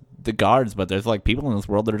it's just the guards, but there's, like, people in this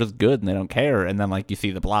world that are just good and they don't care. And then, like, you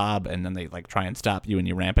see the blob and then they, like, try and stop you and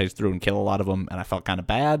you rampage through and kill a lot of them. And I felt kind of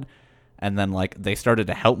bad. And then, like, they started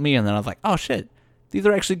to help me and then I was like, oh, shit. These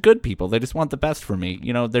are actually good people. They just want the best for me.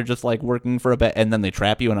 You know, they're just, like, working for a bit. And then they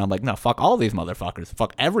trap you, and I'm like, no, fuck all these motherfuckers.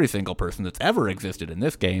 Fuck every single person that's ever existed in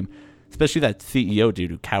this game. Especially that CEO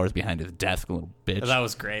dude who cowers behind his desk, a little bitch. That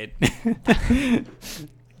was great.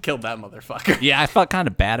 Killed that motherfucker. Yeah, I felt kind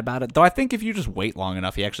of bad about it. Though I think if you just wait long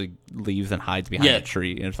enough, he actually leaves and hides behind a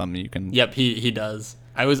tree or something you can... Yep, he does.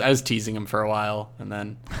 I was teasing him for a while, and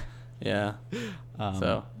then, yeah.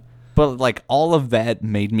 But, like, all of that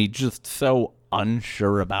made me just so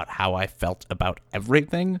unsure about how I felt about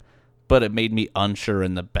everything, but it made me unsure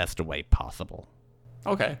in the best way possible.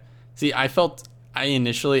 Okay. See, I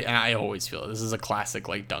initially, and I always feel it, this is a classic,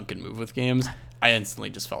 like, Duncan move with games, I instantly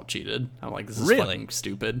just felt cheated. I'm like, this is fucking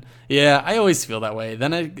stupid. Yeah, I always feel that way.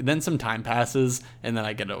 Then some time passes, and then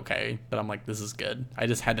I get okay, but I'm like, this is good. I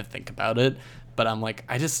just had to think about it, but I'm like,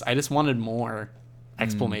 I just wanted more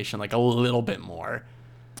explanation, like a little bit more.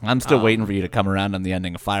 I'm still waiting for you to come around on the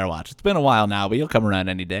ending of Firewatch. It's been a while now, but you'll come around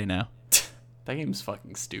any day now. That game's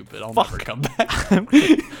fucking stupid. I'll never come back. I'm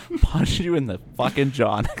gonna punch you in the fucking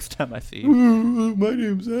jaw next time I see you. My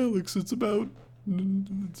name's Alex. It's about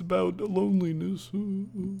loneliness.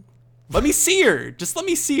 Let me see her. Just let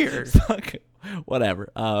me see her. Fuck. Whatever.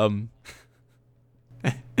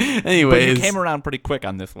 Anyways, but you came around pretty quick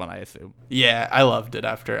on this one, I assume. Yeah, I loved it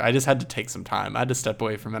after. I just had to take some time. I had to step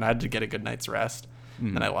away from it. I had to get a good night's rest.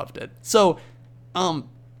 And I loved it. So, I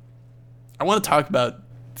want to talk about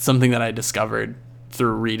something that I discovered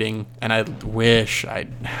through reading, and I wish I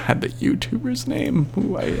had the YouTuber's name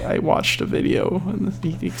who I watched a video and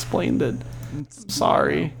he explained it. I'm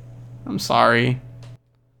sorry.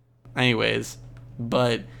 Anyways,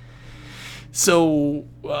 but so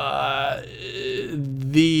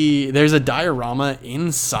there's a diorama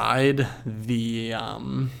inside the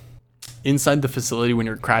facility when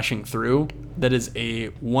you're crashing through that is a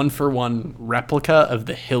 1-for-1 replica of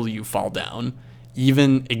the hill you fall down,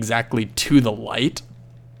 even exactly to the light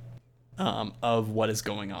of what is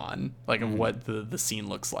going on, like of what the scene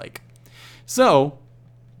looks like. So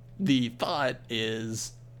the thought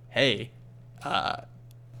is, hey,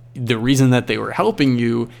 the reason that they were helping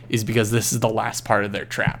you is because this is the last part of their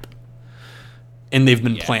trap. And they've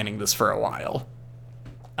been planning this for a while.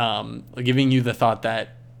 Giving you the thought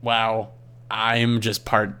that, wow, I'm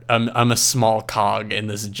a small cog in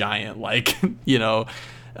this giant, like,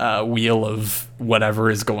 wheel of whatever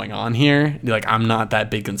is going on here. Like, I'm not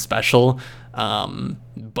that big and special.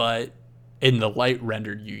 But in the light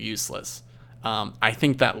rendered you useless. I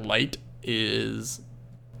think that light is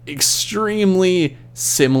extremely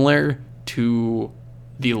similar to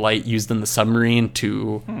the light used in the submarine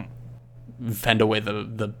to fend away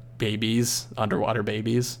the babies, underwater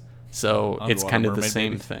babies. So it's kind of the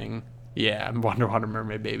same thing. Yeah, underwater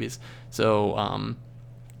mermaid babies. So I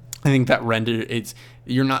think that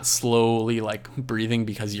you're not slowly like breathing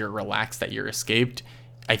because you're relaxed that you're escaped.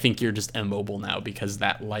 I think you're just immobile now because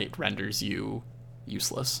that light renders you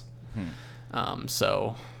useless.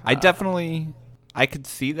 So I could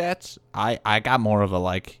see that. I got more of a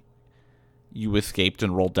like, you escaped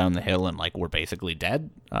and rolled down the hill and like we're basically dead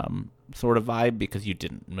sort of vibe because you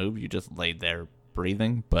didn't move. You just laid there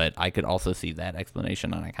breathing. But I could also see that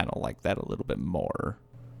explanation, and I kind of like that a little bit more.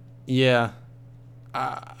 Yeah.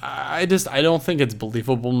 I don't think it's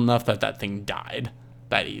believable enough that thing died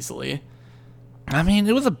that easily. I mean,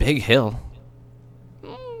 it was a big hill.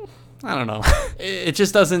 I don't know. It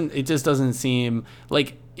just doesn't seem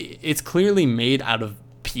like it's clearly made out of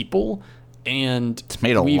people, and it's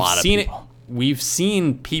made a lot of people. We've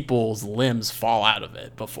seen people's limbs fall out of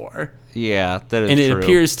it before. Yeah, that is true. And it true.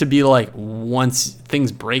 appears to be like once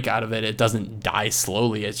things break out of it, it doesn't die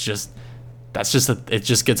slowly. It just gets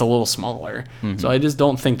a little smaller. Mm-hmm. So I just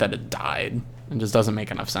don't think that it died. It just doesn't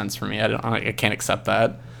make enough sense for me. I can't accept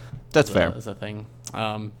that. That's fair. As a thing.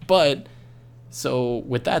 But so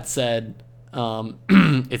with that said,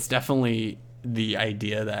 it's definitely the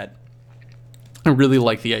idea that I really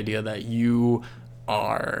like the idea that you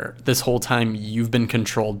are this whole time you've been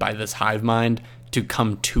controlled by this hive mind to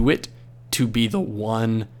come to it to be the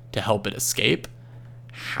one to help it escape.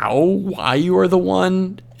 Why you are the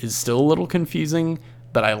one is still a little confusing,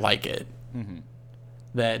 but I like it.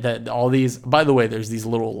 That all these, by the way, there's these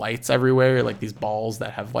little lights everywhere, like these balls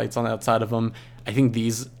that have lights on the outside of them. I think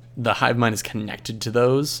the hive mind is connected to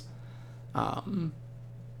those, and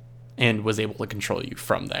was able to control you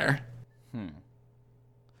from there.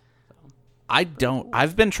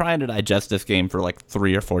 I've been trying to digest this game for like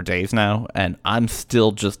 3 or 4 days now, and I'm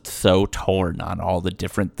still just so torn on all the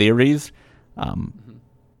different theories.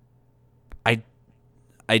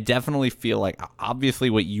 I definitely feel like, obviously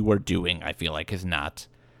what you are doing, I feel like, is not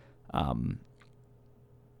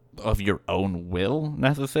of your own will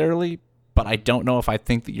necessarily, but I don't know if I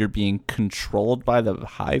think that you're being controlled by the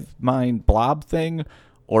hive mind blob thing,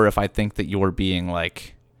 or if I think that you're being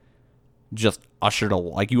like just ushered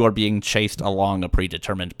like you are being chased along a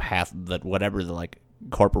predetermined path that whatever the like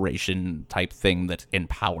corporation type thing that's in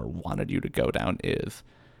power wanted you to go down is.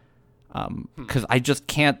 Because I just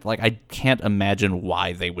can't imagine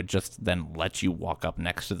why they would just then let you walk up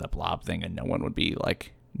next to the blob thing and no one would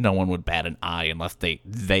bat an eye unless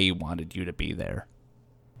they wanted you to be there.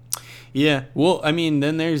 Yeah, well, I mean,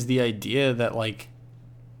 then there's the idea that like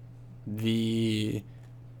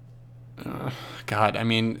God, I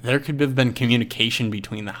mean, there could have been communication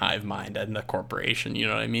between the hive mind and the corporation. You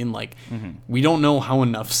know what I mean? Like, we don't know how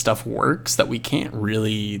enough stuff works that we can't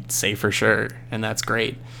really say for sure, and that's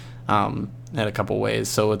great. In a couple ways.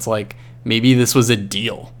 So it's like, maybe this was a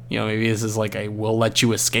deal. You know, maybe this is like a, we'll let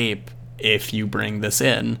you escape if you bring this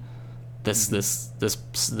in, this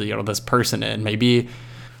person in. Maybe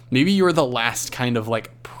you're the last kind of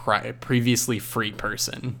like previously free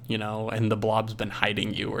person, you know, and the blob's been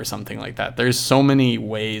hiding you or something like that. There's so many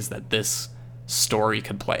ways that this story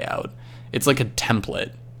could play out. It's like a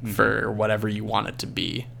template for whatever you want it to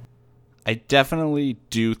be. I definitely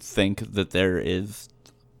do think that there is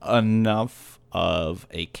enough of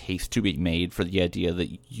a case to be made for the idea that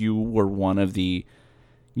you are one of the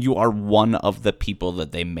people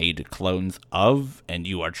that they made clones of, and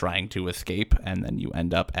you are trying to escape, and then you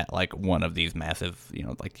end up at like one of these massive, you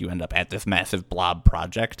know, like you end up at this massive blob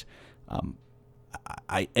project.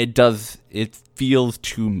 It feels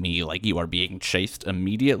to me like you are being chased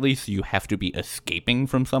immediately, so you have to be escaping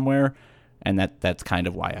from somewhere, and that's kind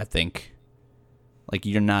of why I think like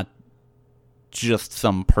you're not just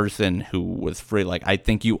some person who was free. Like, I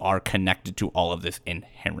think you are connected to all of this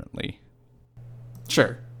inherently.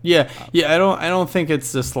 Sure. Yeah. I don't think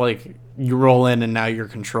it's just like you roll in and now you're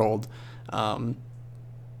controlled.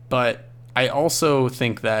 But I also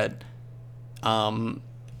think that that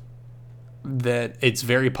it's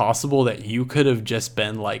very possible that you could have just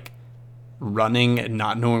been like running and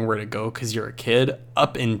not knowing where to go because you're a kid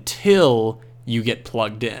up until you get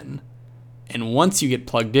plugged in. And once you get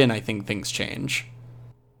plugged in, I think things change.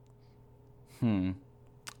 I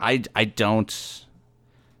don't.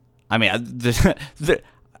 I mean,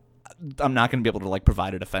 I'm not going to be able to like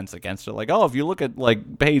provide a defense against it. Like, oh, if you look at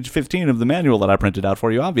like page 15 of the manual that I printed out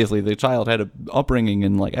for you, obviously the child had a upbringing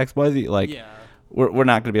in like XYZ. Like, yeah. We're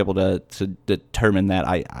not going to be able to determine that.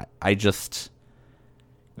 I just.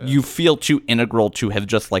 You feel too integral to have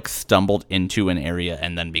just like stumbled into an area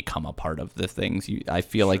and then become a part of the things. I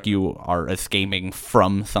feel like you are escaping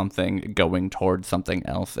from something, going towards something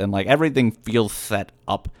else, and like everything feels set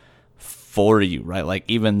up for you, right? Like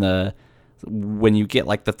even when you get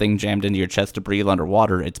like the thing jammed into your chest to breathe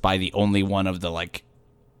underwater, it's by the only one of the like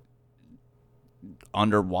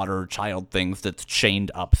underwater child things that's chained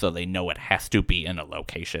up, so they know it has to be in a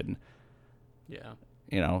location. Yeah,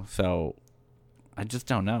 you know, so. I just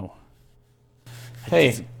don't know.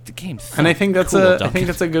 Hey, the game's so and I think that's cool, I think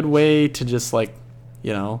that's a good way to just like,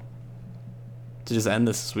 you know, to just end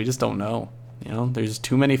this. We just don't know. You know, there's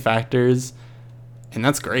too many factors, and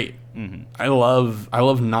that's great. I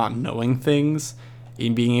love not knowing things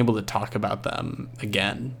and being able to talk about them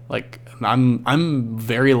again. Like I'm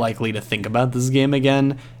very likely to think about this game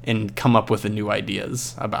again and come up with new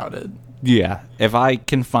ideas about it. Yeah, if I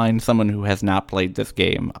can find someone who has not played this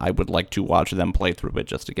game, I would like to watch them play through it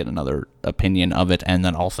just to get another opinion of it, and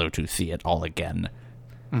then also to see it all again.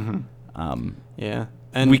 Yeah,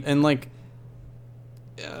 and we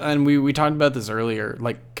talked about this earlier.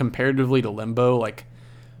 Like comparatively to Limbo, like,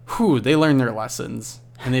 they learned their lessons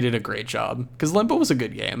and they did a great job. Because Limbo was a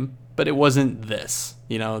good game, but it wasn't this.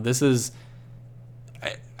 You know, this is.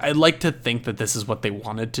 I'd like to think that this is what they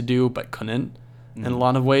wanted to do, but couldn't. In a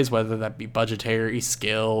lot of ways, whether that be budgetary,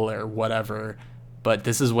 skill, or whatever, but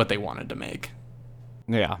this is what they wanted to make.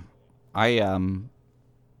 Yeah. I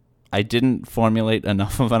didn't formulate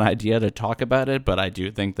enough of an idea to talk about it, but I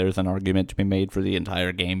do think there's an argument to be made for the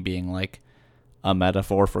entire game being like a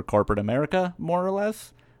metaphor for corporate America, more or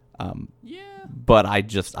less. Yeah. But I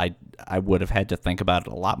would have had to think about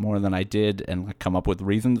it a lot more than I did and like come up with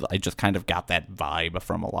reasons. I just kind of got that vibe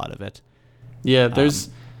from a lot of it. Yeah, there's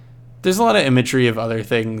a lot of imagery of other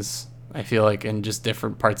things, I feel like, in just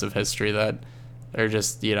different parts of history that are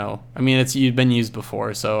just, I mean, you've been used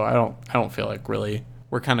before, so I don't feel like really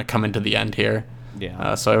we're kind of coming to the end here.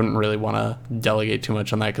 Yeah. So I wouldn't really want to delegate too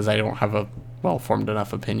much on that because I don't have a well-formed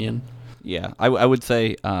enough opinion. Yeah, I would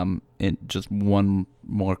say, in just one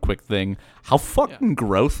more quick thing, how fucking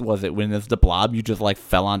gross was it when as the blob you just like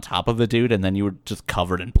fell on top of the dude and then you were just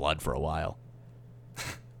covered in blood for a while?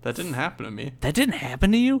 That didn't happen to me. That didn't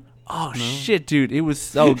happen to you? Oh, no. Shit, dude. It was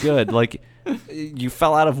so good. Like, you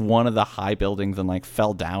fell out of one of the high buildings and, like,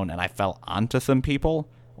 fell down, and I fell onto some people,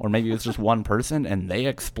 or maybe it was just one person, and they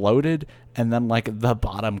exploded, and then, like, the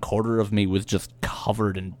bottom quarter of me was just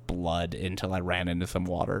covered in blood until I ran into some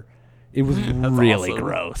water. It was really awesome.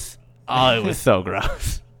 Gross. Oh, it was so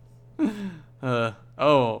gross.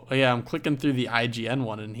 I'm clicking through the IGN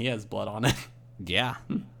one, and he has blood on it. Yeah.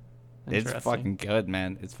 It's fucking good,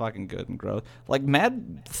 man. It's fucking good and gross. Like,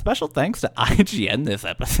 mad special thanks to IGN this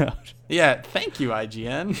episode. Yeah, thank you,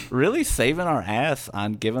 IGN. Really saving our ass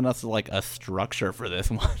on giving us, like, a structure for this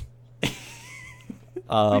one. We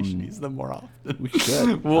should use them more often. We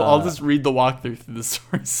should. Well, I'll just read the walkthrough through the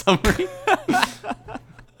story summary.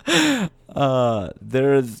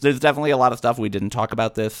 There's definitely a lot of stuff we didn't talk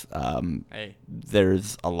about this.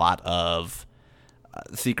 There's a lot of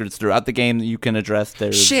secrets throughout the game that you can address.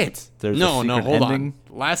 There's a secret hold ending. on.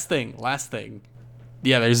 Last thing.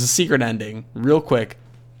 Yeah, there's a secret ending. Real quick.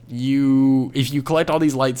 If you collect all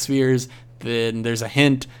these light spheres, then there's a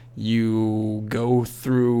hint. You go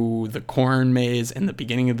through the corn maze in the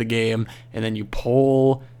beginning of the game, and then you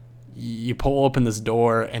pull open this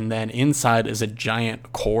door, and then inside is a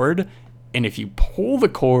giant cord. And if you pull the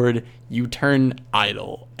cord, you turn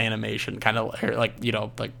idle animation, kind of like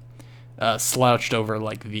slouched over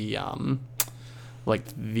like the I'm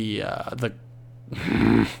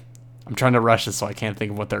trying to rush this, so I can't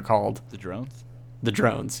think of what they're called. The drones? The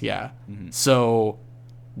drones, yeah. Mm-hmm. So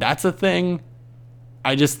that's a thing.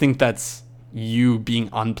 I just think that's you being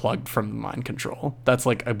unplugged from the mind control. That's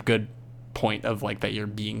like a good point of like that you're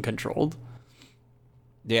being controlled.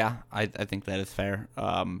 Yeah, I think that is fair.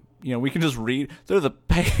 We can just read. There's a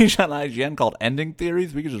page on IGN called Ending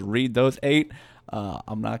Theories. We can just read those 8.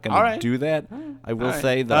 I'm not going to do that. I will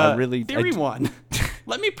say that I really... Theory 1.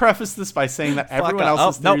 Let me preface this by saying that everyone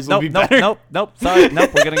else's theories will be better. Sorry. We're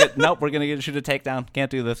going to get you to take down.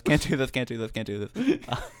 Can't do this.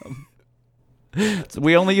 So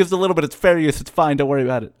we only used a little bit. It's fair use. It's fine. Don't worry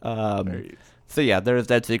about it. So yeah, there's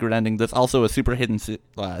that secret ending. There's also a super hidden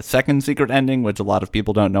second secret ending, which a lot of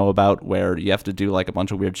people don't know about, where you have to do like a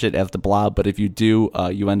bunch of weird shit as the blob. But if you do,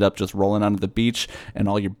 you end up just rolling onto the beach, and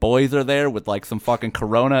all your boys are there with like some fucking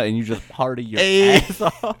Corona, and you just party your ass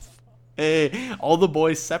off. Hey, all the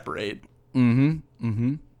boys separate. Well,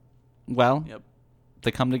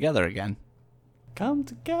 they come together again. Come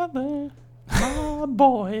together, my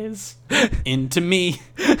boys. Into me.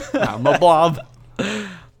 I'm a blob.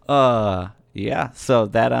 Yeah, so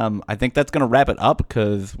that I think that's gonna wrap it up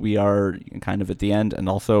because we are kind of at the end and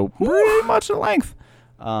also pretty much at length.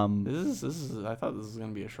 This is. I thought this was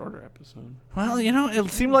gonna be a shorter episode. Well,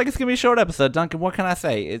 it seemed like it's gonna be a short episode, Duncan. What can I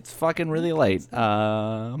say? It's fucking really late.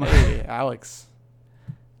 Hey, Alex,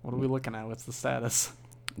 what are we looking at? What's the status?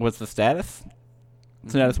 What's the status?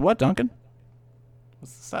 Status what, Duncan?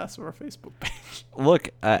 What's the status of our Facebook page? Look,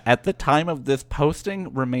 at the time of this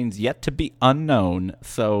posting, remains yet to be unknown.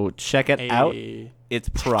 So check it out. It's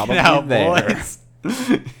probably there.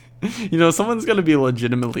 Someone's gonna be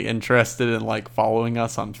legitimately interested in like following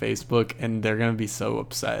us on Facebook, and they're gonna be so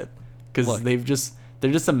upset because they're just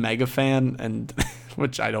a mega fan, and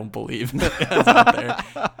which I don't believe that's out there,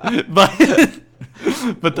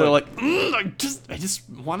 but they're like, I just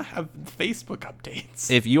want to have Facebook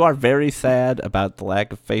updates. If you are very sad about the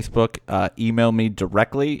lack of Facebook, email me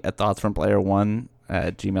directly at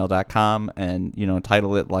thoughtsfromplayer1@gmail.com and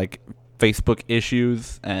title it like Facebook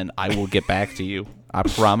issues, and I will get back to you. I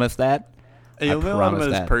promise that. You'll mail him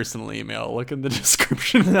his personal email. Look in the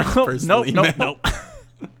description. Nope.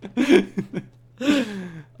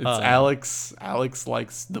 It's Alex. Alex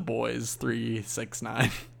likes the boys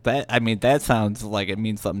 369. That sounds like it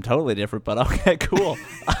means something totally different, but okay, cool.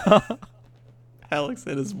 Alex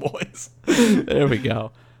and his boys. There we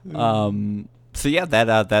go. So yeah,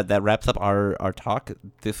 that wraps up our talk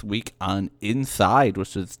this week on Inside,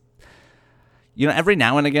 which is every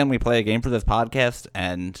now and again we play a game for this podcast,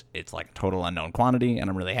 and it's like a total unknown quantity, and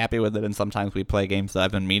I'm really happy with it. And sometimes we play games that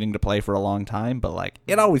I've been meaning to play for a long time, but like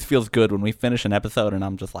it always feels good when we finish an episode, and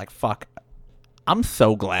I'm just like, fuck, I'm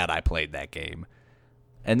so glad I played that game.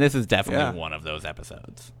 And this is definitely one of those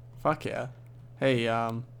episodes. Fuck yeah. Hey,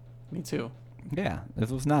 me too. Yeah,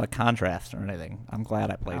 this was not a contrast or anything. I'm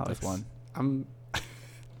glad I played Alex, this one. I'm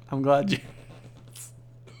glad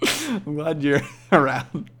I'm glad you're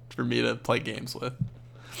around for me to play games with.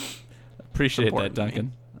 Appreciate that,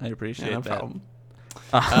 Duncan. I appreciate no that.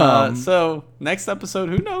 Problem. So next episode,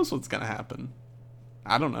 who knows what's gonna happen?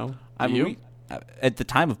 I don't know. At the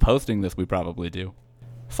time of posting this, we probably do.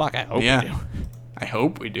 Fuck, I hope we do. I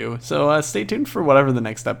hope we do. So stay tuned for whatever the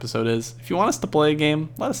next episode is. If you want us to play a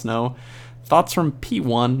game, let us know. Thoughts from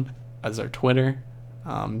P1 as our Twitter.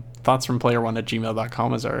 Thoughts from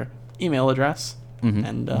player1@gmail.com as our email address. Mm-hmm.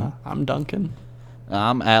 And I'm Duncan.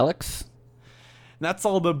 I'm Alex. And that's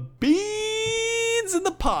all the beans in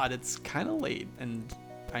the pot. It's kind of late, and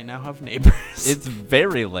I now have neighbors. It's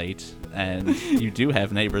very late, and you do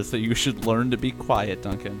have neighbors, so you should learn to be quiet,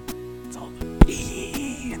 Duncan. It's all the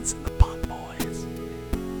beans in the pot, boys.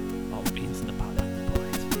 All the beans in the pot,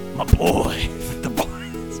 boys. My boys. The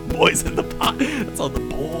boys. Boys in the pot. That's all the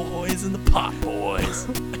boys in the pot, boys.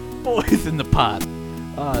 Boys in the pot.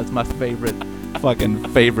 It's my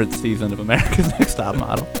favorite season of America's Next Top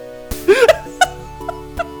Model.